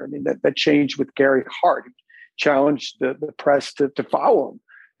later. I mean, that changed with Gary Hart, who challenged the press to follow him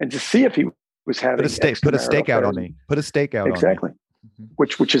and to see if he was having put a stake out on me. Put a stake out exactly. on me.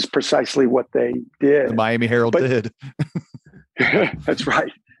 Which is precisely what they did. The Miami Herald did. That's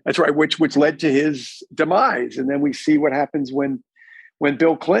right. That's right. Which led to his demise. And then we see what happens when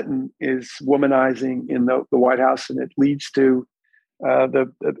Bill Clinton is womanizing in the White House, and it leads to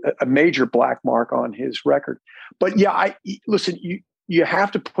a major black mark on his record. But yeah, listen. You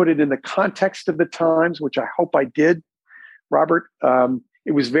have to put it in the context of the times, which I hope I did, Robert.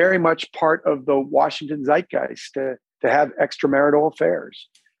 It was very much part of the Washington zeitgeist to have extramarital affairs.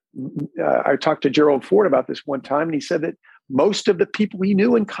 I talked to Gerald Ford about this one time, and he said that most of the people he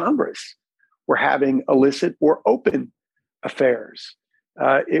knew in Congress were having illicit or open affairs.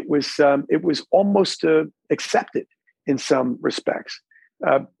 It was almost accepted in some respects.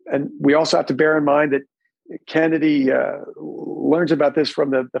 And we also have to bear in mind that Kennedy learns about this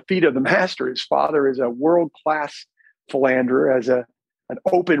from the feet of the master. His father is a world-class philanderer, has an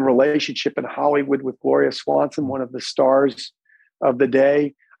open relationship in Hollywood with Gloria Swanson, one of the stars of the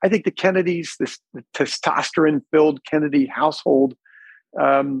day. I think the Kennedys, the testosterone-filled Kennedy household,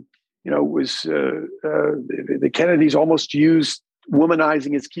 was the Kennedys almost used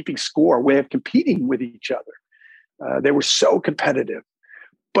womanizing as keeping score, a way of competing with each other. They were so competitive.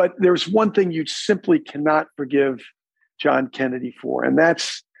 But there's one thing you simply cannot forgive John Kennedy for, and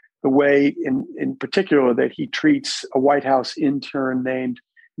that's the way, in particular, that he treats a White House intern named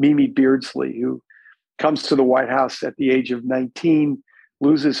Mimi Beardsley, who comes to the White House at the age of 19,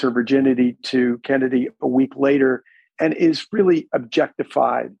 loses her virginity to Kennedy a week later, and is really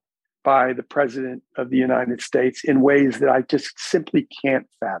objectified by the President of the United States in ways that I just simply can't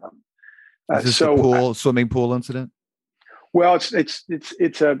fathom. Is this the swimming pool incident? Well, it's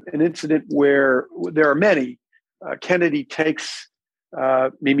an incident where there are many. Kennedy takes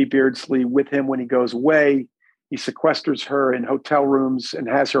Mimi Beardsley with him when he goes away. He sequesters her in hotel rooms and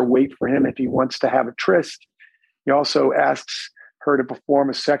has her wait for him if he wants to have a tryst. He also asks her to perform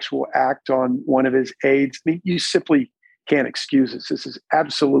a sexual act on one of his aides. I mean, you simply can't excuse this. This is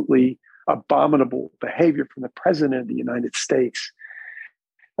absolutely abominable behavior from the President of the United States.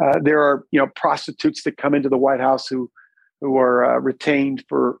 There are, prostitutes that come into the White House who are retained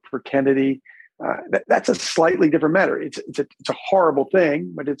for Kennedy. That's a slightly different matter. It's a horrible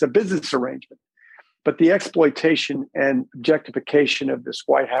thing, but it's a business arrangement. But the exploitation and objectification of this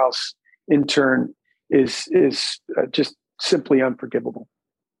White House intern is just simply unforgivable.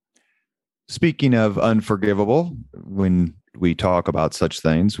 Speaking of unforgivable, when we talk about such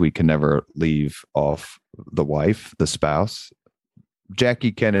things, we can never leave off the wife, the spouse.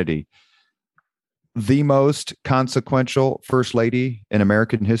 Jackie Kennedy, the most consequential first lady in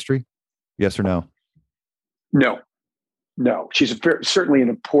American history? Yes or no? No. She's certainly an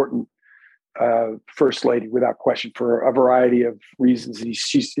important first lady, without question, for a variety of reasons.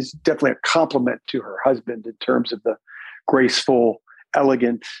 She's definitely a compliment to her husband in terms of the graceful,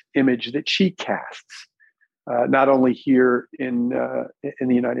 elegant image that she casts, not only here in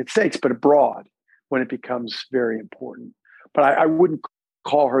the United States, but abroad when it becomes very important. But I wouldn't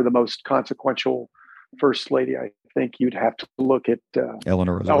call her the most consequential first lady. I think you'd have to look at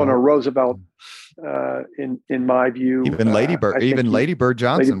Eleanor Roosevelt. In my view, even Lady Bird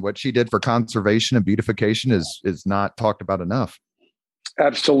Johnson, what she did for conservation and beautification is not talked about enough.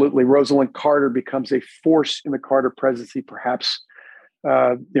 Absolutely. Rosalind Carter becomes a force in the Carter presidency, perhaps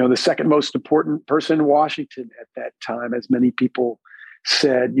the second most important person in Washington at that time, as many people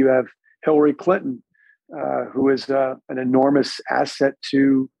said. You have Hillary Clinton, who is an enormous asset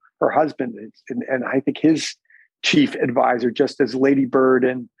to her husband, and I think his chief advisor, just as Lady Bird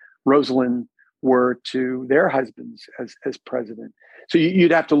and Rosalind were to their husbands as president. So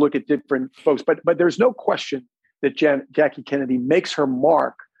you'd have to look at different folks, but there's no question that Jackie Kennedy makes her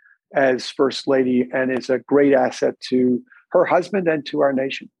mark as first lady and is a great asset to her husband and to our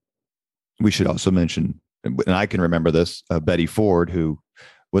nation. We should also mention, and I can remember this, Betty Ford, who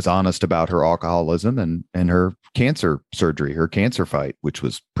was honest about her alcoholism and her cancer surgery, her cancer fight, which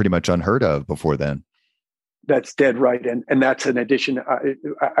was pretty much unheard of before then. That's dead right. And that's an addition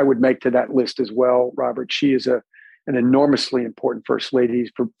I would make to that list as well, Robert. She is an enormously important first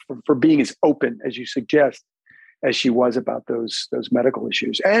lady for being as open, as you suggest, as she was about those medical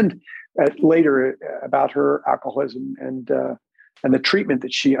issues, and later about her alcoholism and the treatment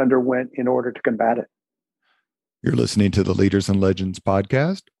that she underwent in order to combat it. You're listening to the Leaders and Legends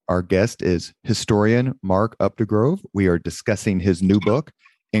podcast. Our guest is historian Mark Updegrove. We are discussing his new book,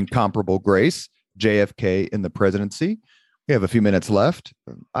 Incomparable Grace, JFK in the Presidency. We have a few minutes left.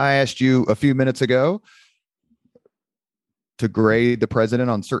 I asked you a few minutes ago to grade the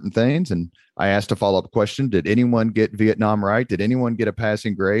president on certain things, and I asked a follow-up question. Did anyone get Vietnam right? Did anyone get a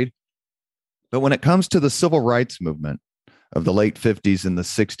passing grade? But when it comes to the civil rights movement of the late 50s and the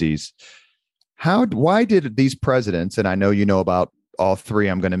 60s, why did these presidents, and I know you know about all three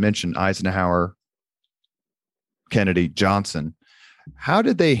I'm going to mention, Eisenhower, Kennedy, Johnson, how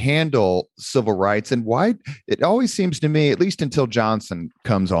did they handle civil rights? And why it always seems to me, at least until Johnson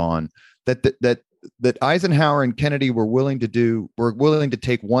comes on, that Eisenhower and Kennedy were willing to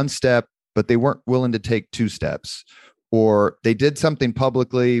take one step, but they weren't willing to take two steps, or they did something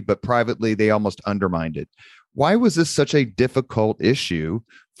publicly, but privately they almost undermined it. Why was this such a difficult issue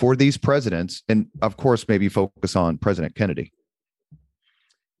for these presidents? And of course, maybe focus on President Kennedy.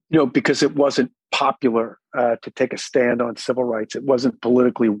 Because it wasn't popular to take a stand on civil rights. It wasn't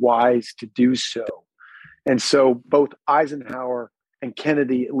politically wise to do so. And so both Eisenhower and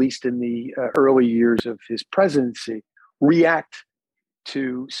Kennedy, at least in the early years of his presidency, react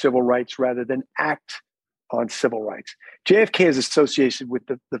to civil rights rather than act on civil rights. JFK is associated with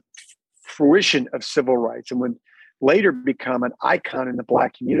the fruition of civil rights and would later become an icon in the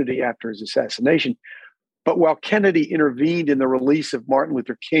Black community after his assassination. But while Kennedy intervened in the release of Martin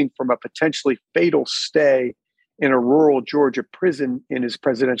Luther King from a potentially fatal stay in a rural Georgia prison in his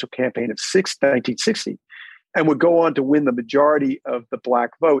presidential campaign of 1960, and would go on to win the majority of the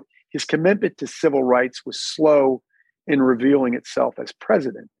Black vote, his commitment to civil rights was slow in revealing itself as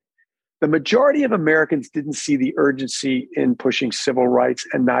president. The majority of Americans didn't see the urgency in pushing civil rights,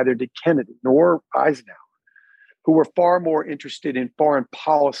 and neither did Kennedy nor Eisenhower, who were far more interested in foreign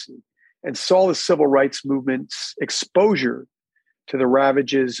policy and saw the civil rights movement's exposure to the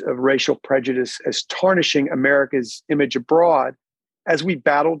ravages of racial prejudice as tarnishing America's image abroad as we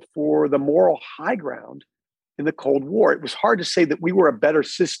battled for the moral high ground in the Cold War. It was hard to say that we were a better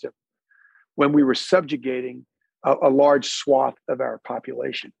system when we were subjugating a large swath of our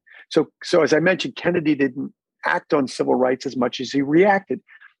population. So as I mentioned, Kennedy didn't act on civil rights as much as he reacted,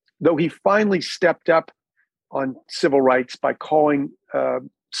 though he finally stepped up on civil rights by calling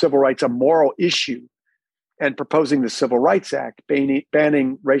civil rights a moral issue and proposing the Civil Rights Act,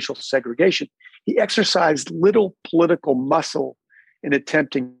 banning racial segregation. He exercised little political muscle in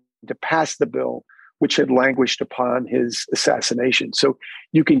attempting to pass the bill, which had languished upon his assassination. So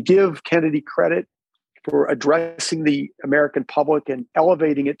you can give Kennedy credit for addressing the American public and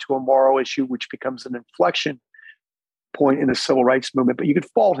elevating it to a moral issue, which becomes an inflection point in the civil rights movement. But you could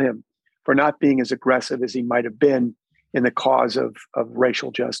fault him for not being as aggressive as he might have been in the cause of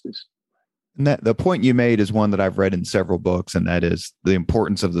racial justice. And that the point you made is one that I've read in several books, and that is the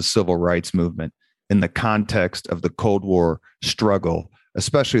importance of the civil rights movement in the context of the Cold War struggle,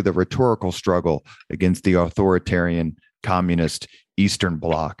 especially the rhetorical struggle against the authoritarian communist Eastern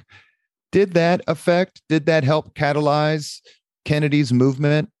Bloc. Did that help catalyze Kennedy's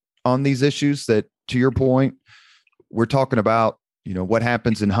movement on these issues that, to your point, we're talking about, what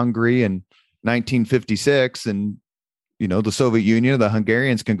happens in Hungary in 1956, and, the Soviet Union, the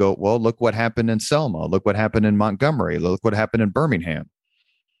Hungarians can go, well, look what happened in Selma. Look what happened in Montgomery. Look what happened in Birmingham.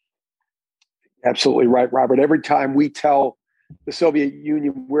 Absolutely right, Robert. Every time we tell the Soviet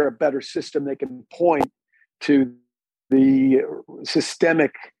Union we're a better system, they can point to the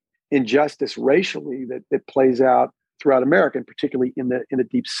systemic injustice racially that plays out throughout America, and particularly in the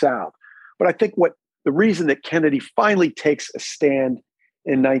Deep South. But I think the reason that Kennedy finally takes a stand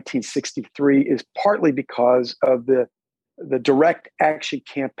in 1963 is partly because of the direct action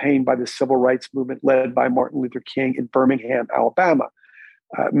campaign by the civil rights movement led by Martin Luther King in Birmingham, Alabama.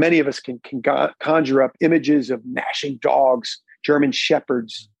 Many of us can conjure up images of gnashing dogs, German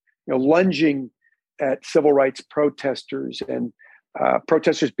shepherds, lunging at civil rights protesters, and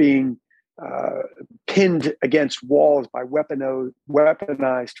protesters being pinned against walls by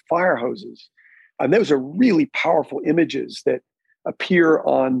weaponized fire hoses. And those are really powerful images that appear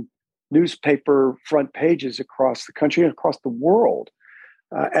on newspaper front pages across the country and across the world.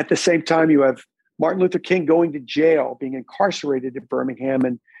 At the same time, you have Martin Luther King going to jail, being incarcerated in Birmingham,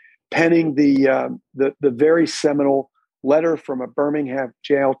 and penning the very seminal letter from a Birmingham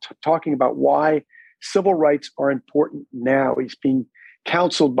jail talking about why civil rights are important now. He's being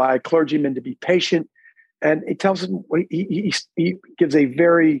counseled by clergymen to be patient, and he tells him he gives a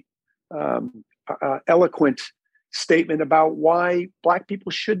very eloquent statement about why Black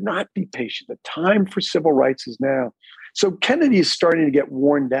people should not be patient. The time for civil rights is now. So Kennedy is starting to get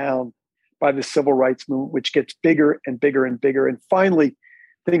worn down by the civil rights movement, which gets bigger and bigger and bigger. And finally,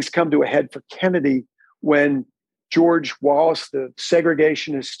 things come to a head for Kennedy when George Wallace, the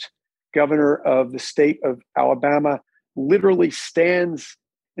segregationist governor of the state of Alabama, literally stands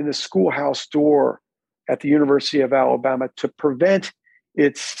in the schoolhouse door at the University of Alabama to prevent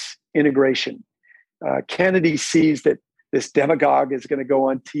its integration. Kennedy sees that this demagogue is going to go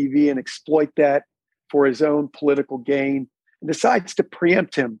on TV and exploit that for his own political gain, and decides to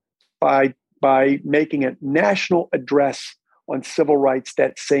preempt him by making a national address on civil rights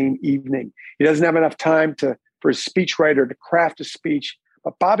that same evening. He doesn't have enough time for his speechwriter to craft a speech,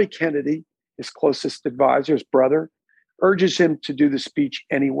 but Bobby Kennedy, his closest advisor, his brother, urges him to do the speech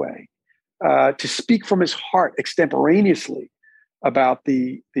anyway, to speak from his heart extemporaneously about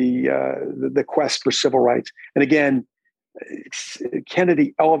the quest for civil rights. And again,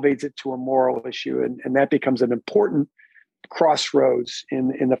 Kennedy elevates it to a moral issue, and that becomes an important crossroads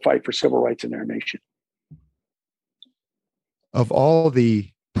in the fight for civil rights in our nation. Of all the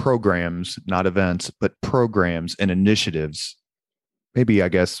programs, not events, but programs and initiatives, maybe I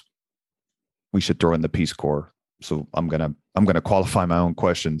guess we should throw in the Peace Corps. So I'm gonna qualify my own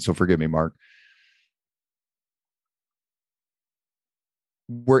question. So forgive me, Mark.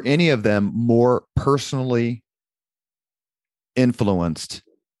 Were any of them more personally influenced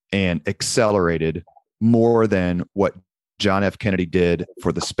and accelerated more than what John F. Kennedy did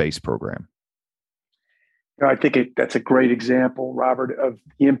for the space program? I think that's a great example, Robert, of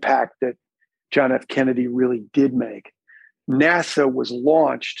the impact that John F. Kennedy really did make. NASA was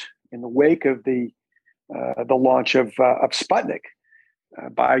launched in the wake of the launch of Sputnik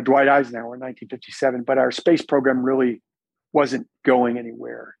by Dwight Eisenhower in 1957, but our space program really wasn't going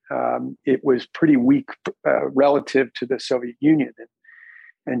anywhere. It was pretty weak relative to the Soviet Union.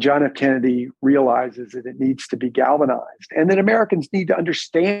 And John F. Kennedy realizes that it needs to be galvanized, and that Americans need to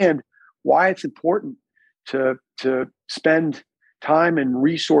understand why it's important to spend time and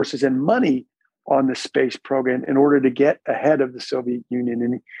resources and money on the space program in order to get ahead of the Soviet Union.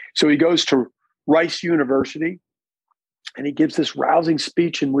 And so he goes to Rice University, and he gives this rousing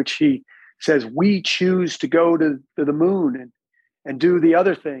speech in which he says, we choose to go to the moon and do the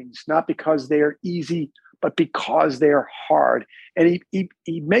other things, not because they are easy, but because they are hard. And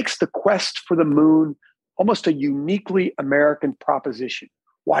he makes the quest for the moon almost a uniquely American proposition,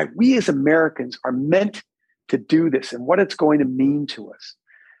 why we as Americans are meant to do this and what it's going to mean to us.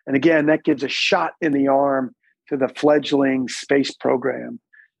 And again, that gives a shot in the arm to the fledgling space program.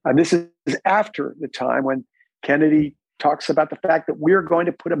 And this is after the time when Kennedy talks about the fact that we're going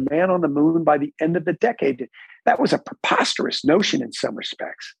to put a man on the moon by the end of the decade. That was a preposterous notion in some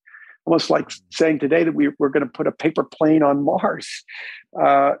respects. Almost like saying today that we're going to put a paper plane on Mars,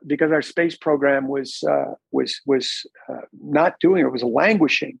 because our space program was not doing it. It was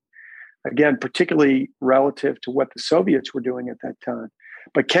languishing, again, particularly relative to what the Soviets were doing at that time.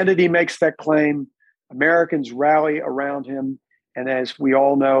 But Kennedy makes that claim. Americans rally around him. And as we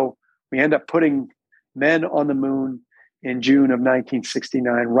all know, we end up putting men on the moon in June of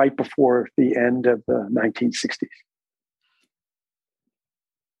 1969, right before the end of the 1960s.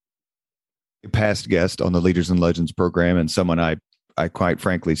 A past guest on the Leaders and Legends program, and someone I quite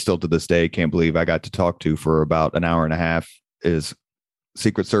frankly still to this day can't believe I got to talk to for about an hour and a half, is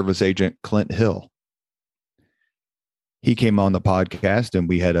Secret Service agent Clint Hill. He came on the podcast and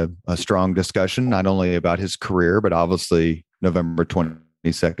we had a strong discussion, not only about his career, but obviously November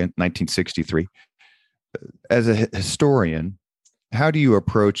 22nd, 1963. As a historian, how do you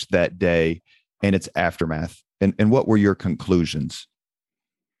approach that day and its aftermath? And what were your conclusions?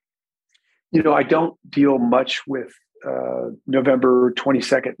 I don't deal much with November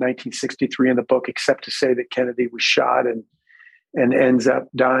 22nd, 1963 in the book, except to say that Kennedy was shot and ends up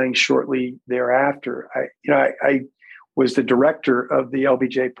dying shortly thereafter. I was the director of the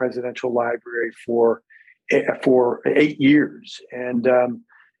LBJ Presidential Library for 8 years, and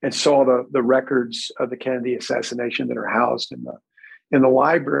saw the records of the Kennedy assassination that are housed in the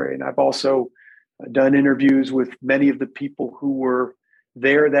library. And I've also done interviews with many of the people who were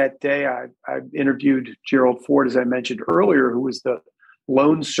there that day. I've interviewed Gerald Ford, as I mentioned earlier, who was the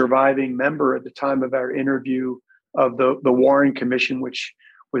lone surviving member at the time of our interview of the Warren Commission, which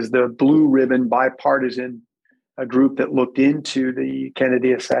was the blue ribbon bipartisan group that looked into the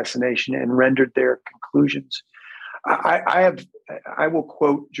Kennedy assassination and rendered their conclusions. I will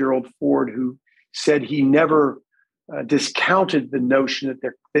quote Gerald Ford, who said he never discounted the notion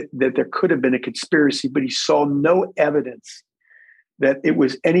that there could have been a conspiracy, but he saw no evidence that it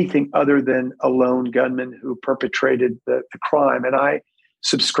was anything other than a lone gunman who perpetrated the crime. And I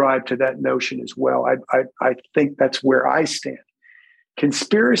subscribe to that notion as well. I think that's where I stand.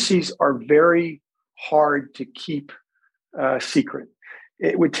 Conspiracies are very hard to keep secret.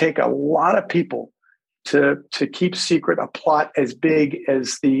 It would take a lot of people to keep secret a plot as big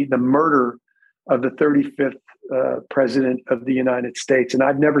as the murder of the 35th president of the United States. And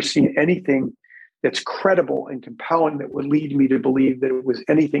I've never seen anything that's credible and compelling that would lead me to believe that it was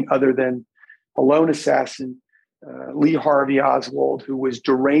anything other than a lone assassin, Lee Harvey Oswald, who was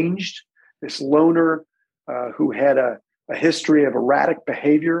deranged, this loner who had a history of erratic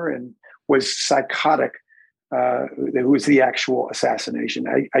behavior and was psychotic. It was the actual assassination.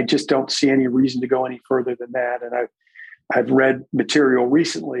 I just don't see any reason to go any further than that. And I've read material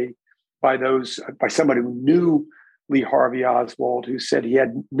recently by somebody who knew Lee Harvey Oswald, who said he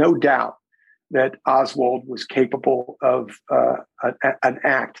had no doubt that Oswald was capable of an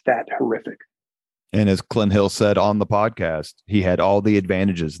act that horrific. And as Clint Hill said on the podcast, he had all the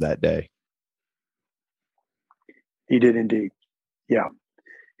advantages that day. He did indeed. Yeah.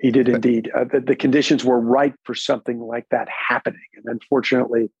 He did indeed. The conditions were ripe for something like that happening. And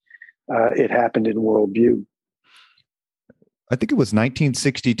unfortunately, it happened in worldview. I think it was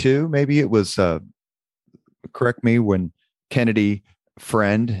 1962. Maybe it was, correct me, when Kennedy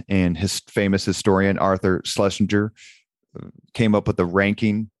friend and his famous historian, Arthur Schlesinger, came up with the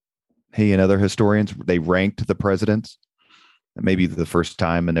ranking. He and other historians, they ranked the presidents. Maybe the first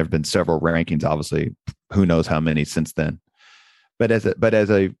time, and there have been several rankings, obviously, who knows how many since then. But as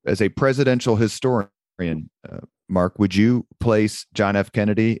a presidential historian, Mark, would you place John F.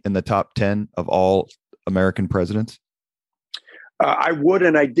 Kennedy in the top 10 of all American presidents? I would,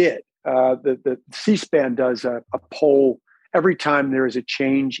 and I did. The C-SPAN does a poll every time there is a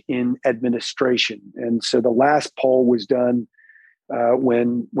change in administration. And so the last poll was done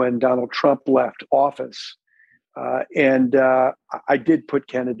when Donald Trump left office. And I did put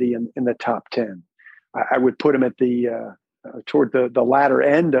Kennedy in the top 10. I would put him at toward the latter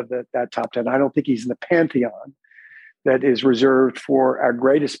end of that top 10. I don't think he's in the pantheon that is reserved for our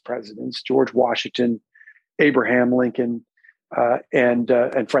greatest presidents, George Washington, Abraham Lincoln, and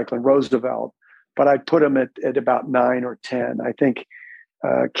Franklin Roosevelt. But I'd put him at about 9 or 10. I think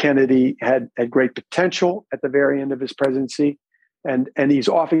Kennedy had great potential at the very end of his presidency, and he's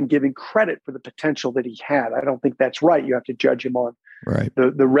often given credit for the potential that he had. I don't think that's right. You have to judge him on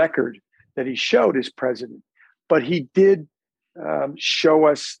the record that he showed as president. But he did show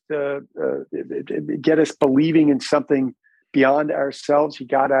us, get us believing in something beyond ourselves. He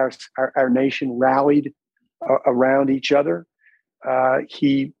got our nation rallied around each other.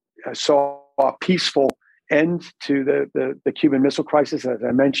 He saw a peaceful end to the Cuban Missile Crisis. As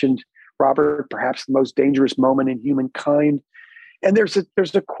I mentioned, Robert, perhaps the most dangerous moment in humankind. And there's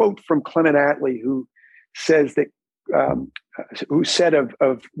a quote from Clement Attlee who says that, who said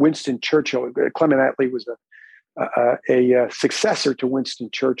of Winston Churchill. Clement Attlee was a successor to Winston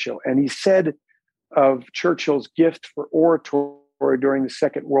Churchill, and he said of Churchill's gift for oratory during the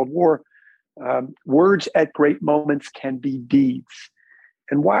Second World War, words at great moments can be deeds.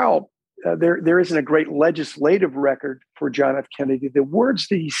 And while there isn't a great legislative record for John F. Kennedy, the words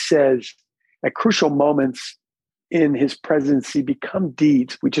that he says at crucial moments in his presidency become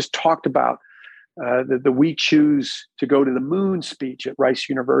deeds. We just talked about the "We Choose to Go to the Moon" speech at Rice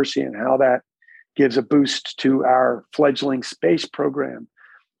University and how that gives a boost to our fledgling space program.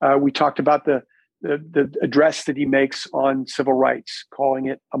 We talked about the address that he makes on civil rights, calling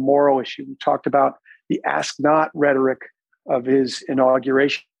it a moral issue. We talked about the "ask not" rhetoric of his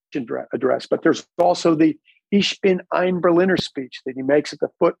inauguration address, but there's also the "Ich bin ein Berliner" speech that he makes at the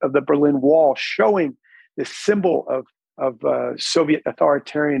foot of the Berlin Wall, showing this symbol of Soviet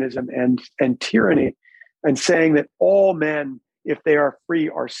authoritarianism and tyranny, and saying that all men, if they are free,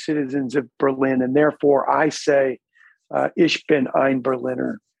 are citizens of Berlin. And therefore, I say, Ich bin ein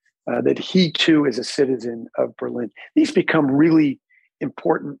Berliner, that he too is a citizen of Berlin. These become really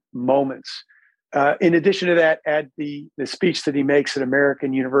important moments. In addition to that, add the speech that he makes at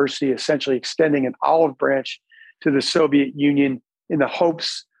American University, essentially extending an olive branch to the Soviet Union in the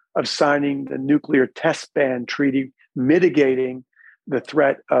hopes of signing the nuclear test ban treaty, mitigating the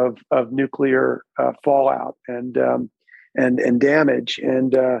threat of nuclear fallout and damage.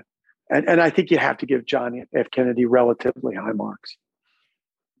 And I think you have to give John F. Kennedy relatively high marks.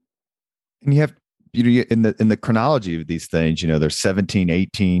 And you have, in the chronology of these things, there's 17,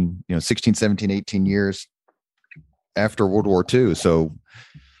 18, 16, 17, 18 years after World War II. So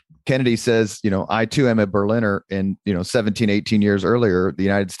Kennedy says, I too am a Berliner. And, 17, 18 years earlier, the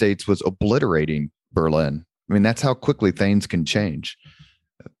United States was obliterating Berlin. I mean, that's how quickly things can change.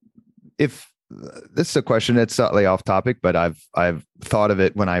 If this is a question that's slightly off topic, but I've thought of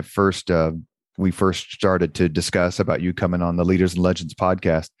it when we first started to discuss about you coming on the Leaders and Legends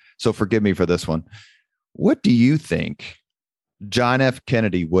podcast. So forgive me for this one. What do you think John F.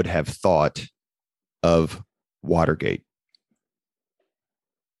 Kennedy would have thought of Watergate?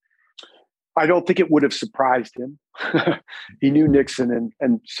 I don't think it would have surprised him. He knew Nixon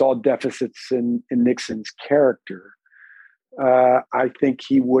and saw deficits in Nixon's character. I think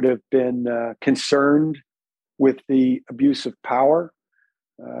he would have been concerned with the abuse of power.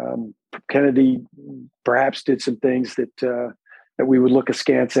 Kennedy perhaps did some things that we would look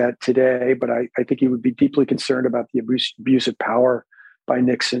askance at today, but I think he would be deeply concerned about the abuse of power by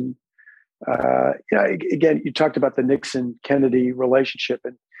Nixon. Again, you talked about the Nixon-Kennedy relationship,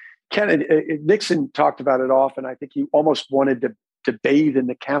 and Nixon talked about it often. I think he almost wanted to bathe in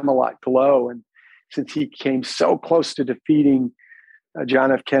the Camelot glow, and since he came so close to defeating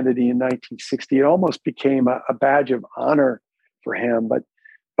John F. Kennedy in 1960, it almost became a badge of honor for him.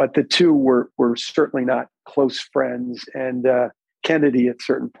 But the two were certainly not close friends, and Kennedy at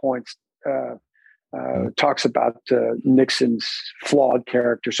certain points talks about Nixon's flawed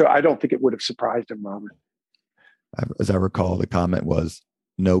character. So I don't think it would have surprised him, Robert. As I recall, the comment was,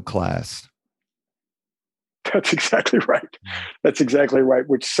 "No class." That's exactly right. That's exactly right,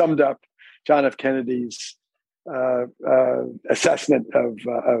 which summed up John F. Kennedy's assessment of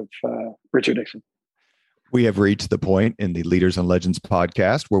Richard Nixon. We have reached the point in the Leaders and Legends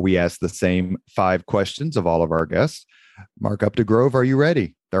podcast where we ask the same 5 questions of all of our guests. Mark Updegrove, are you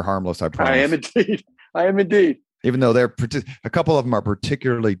ready? They're harmless, I promise. I am indeed. I am indeed. Even though a couple of them are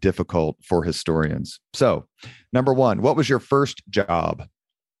particularly difficult for historians. So, number one, what was your first job?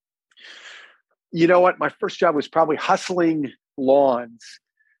 You know what? My first job was probably hustling lawns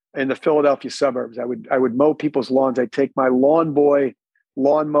in the Philadelphia suburbs. I would mow people's lawns. I'd take my lawn boy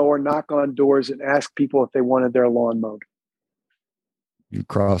lawnmower, knock on doors, and ask people if they wanted their lawn mowed. You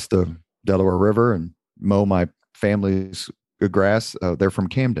cross the Delaware River and mow my family's grass. They're from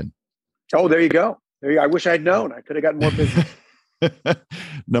Camden. Oh, there you go. I wish I'd known. I could have gotten more business.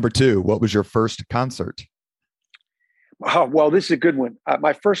 Number two, what was your first concert? Oh, well, this is a good one.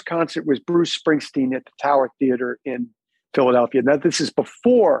 My first concert was Bruce Springsteen at the Tower Theater in Philadelphia. Now, this is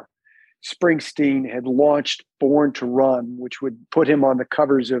before Springsteen had launched Born to Run, which would put him on the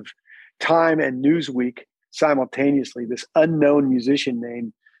covers of Time and Newsweek simultaneously, this unknown musician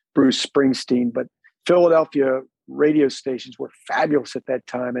named Bruce Springsteen. But Philadelphia radio stations were fabulous at that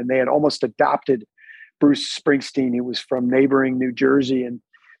time, and they had almost adopted Bruce Springsteen. He was from neighboring New Jersey. And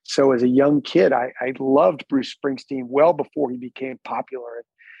so as a young kid, I loved Bruce Springsteen well before he became popular. And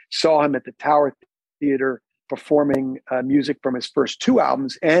saw him at the Tower Theater performing music from his first two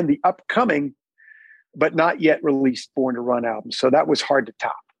albums and the upcoming, but not yet released Born to Run album. So that was hard to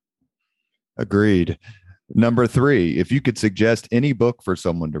top. Agreed. Number three, if you could suggest any book for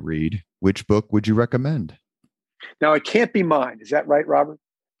someone to read, which book would you recommend? Now, it can't be mine. Is that right, Robert?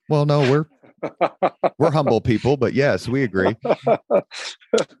 Well, no, we're humble people, but yes, we agree.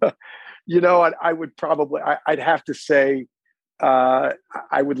 I would probably, I'd have to say,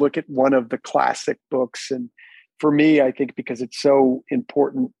 I would look at one of the classic books. And for me, I think because it's so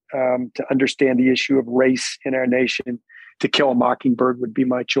important to understand the issue of race in our nation, To Kill a Mockingbird would be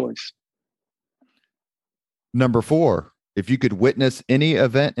my choice. Number four, if you could witness any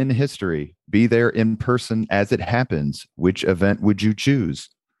event in history, be there in person as it happens, which event would you choose?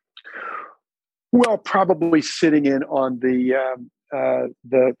 Well, probably sitting in on the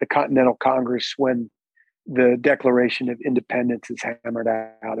Continental Congress when the Declaration of Independence is hammered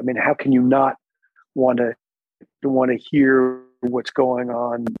out. I mean, how can you not want to hear what's going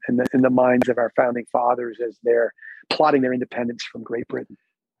on in the minds of our founding fathers as they're plotting their independence from Great Britain?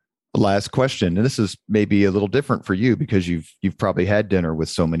 Last question, and this is maybe a little different for you because you've probably had dinner with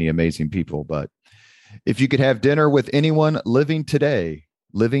so many amazing people. But if you could have dinner with anyone living today,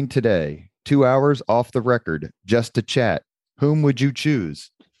 2 hours off the record, just to chat, whom would you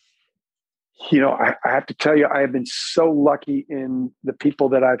choose? I have to tell you, I have been so lucky in the people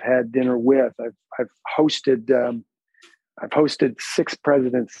that I've had dinner with. I've hosted 6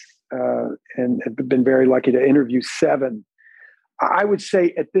 presidents and have been very lucky to interview 7. I would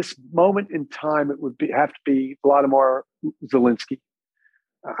say at this moment in time, it would have to be Vladimir Zelensky.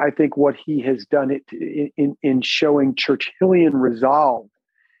 I think what he has done in showing Churchillian resolve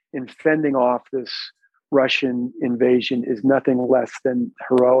in fending off this Russian invasion is nothing less than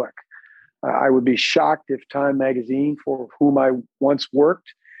heroic. I would be shocked if Time magazine, for whom I once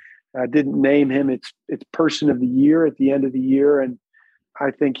worked, didn't name him its Person of the Year at the end of the year. And I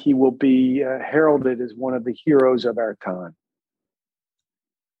think he will be heralded as one of the heroes of our time.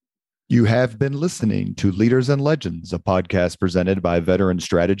 You have been listening to Leaders and Legends, a podcast presented by Veteran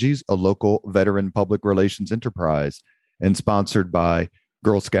Strategies, a local veteran public relations enterprise, and sponsored by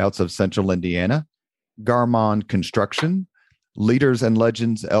Girl Scouts of Central Indiana, Garmon Construction, Leaders and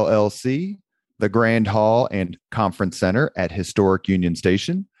Legends LLC, the Grand Hall and Conference Center at Historic Union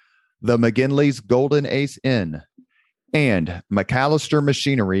Station, the McGinley's Golden Ace Inn, and McAllister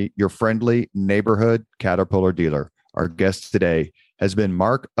Machinery, your friendly neighborhood Caterpillar dealer. Our guest today has been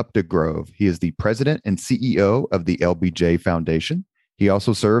Mark Updegrove. He is the president and CEO of the LBJ Foundation. He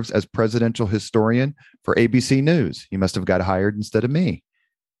also serves as presidential historian for ABC News. He must have got hired instead of me.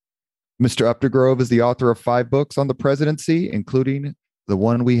 Mr. Updegrove is the author of 5 books on the presidency, including the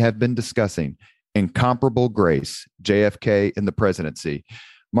one we have been discussing, Incomparable Grace, JFK and the Presidency.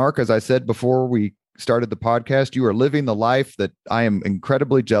 Mark, as I said before we started the podcast, you are living the life that I am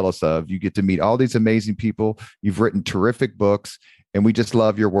incredibly jealous of. You get to meet all these amazing people. You've written terrific books, and we just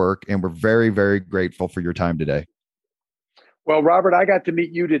love your work, and we're very, very grateful for your time today. Well, Robert, I got to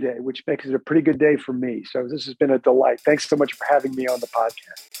meet you today, which makes it a pretty good day for me. So this has been a delight. Thanks so much for having me on the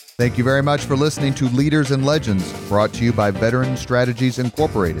podcast. Thank you very much for listening to Leaders and Legends, brought to you by Veteran Strategies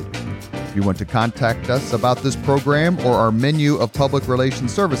Incorporated. If you want to contact us about this program or our menu of public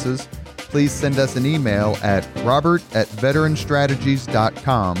relations services, please send us an email at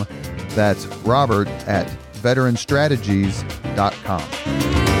robert@veteranstrategies.com. That's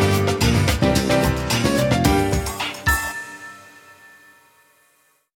robert@veteranstrategies.com.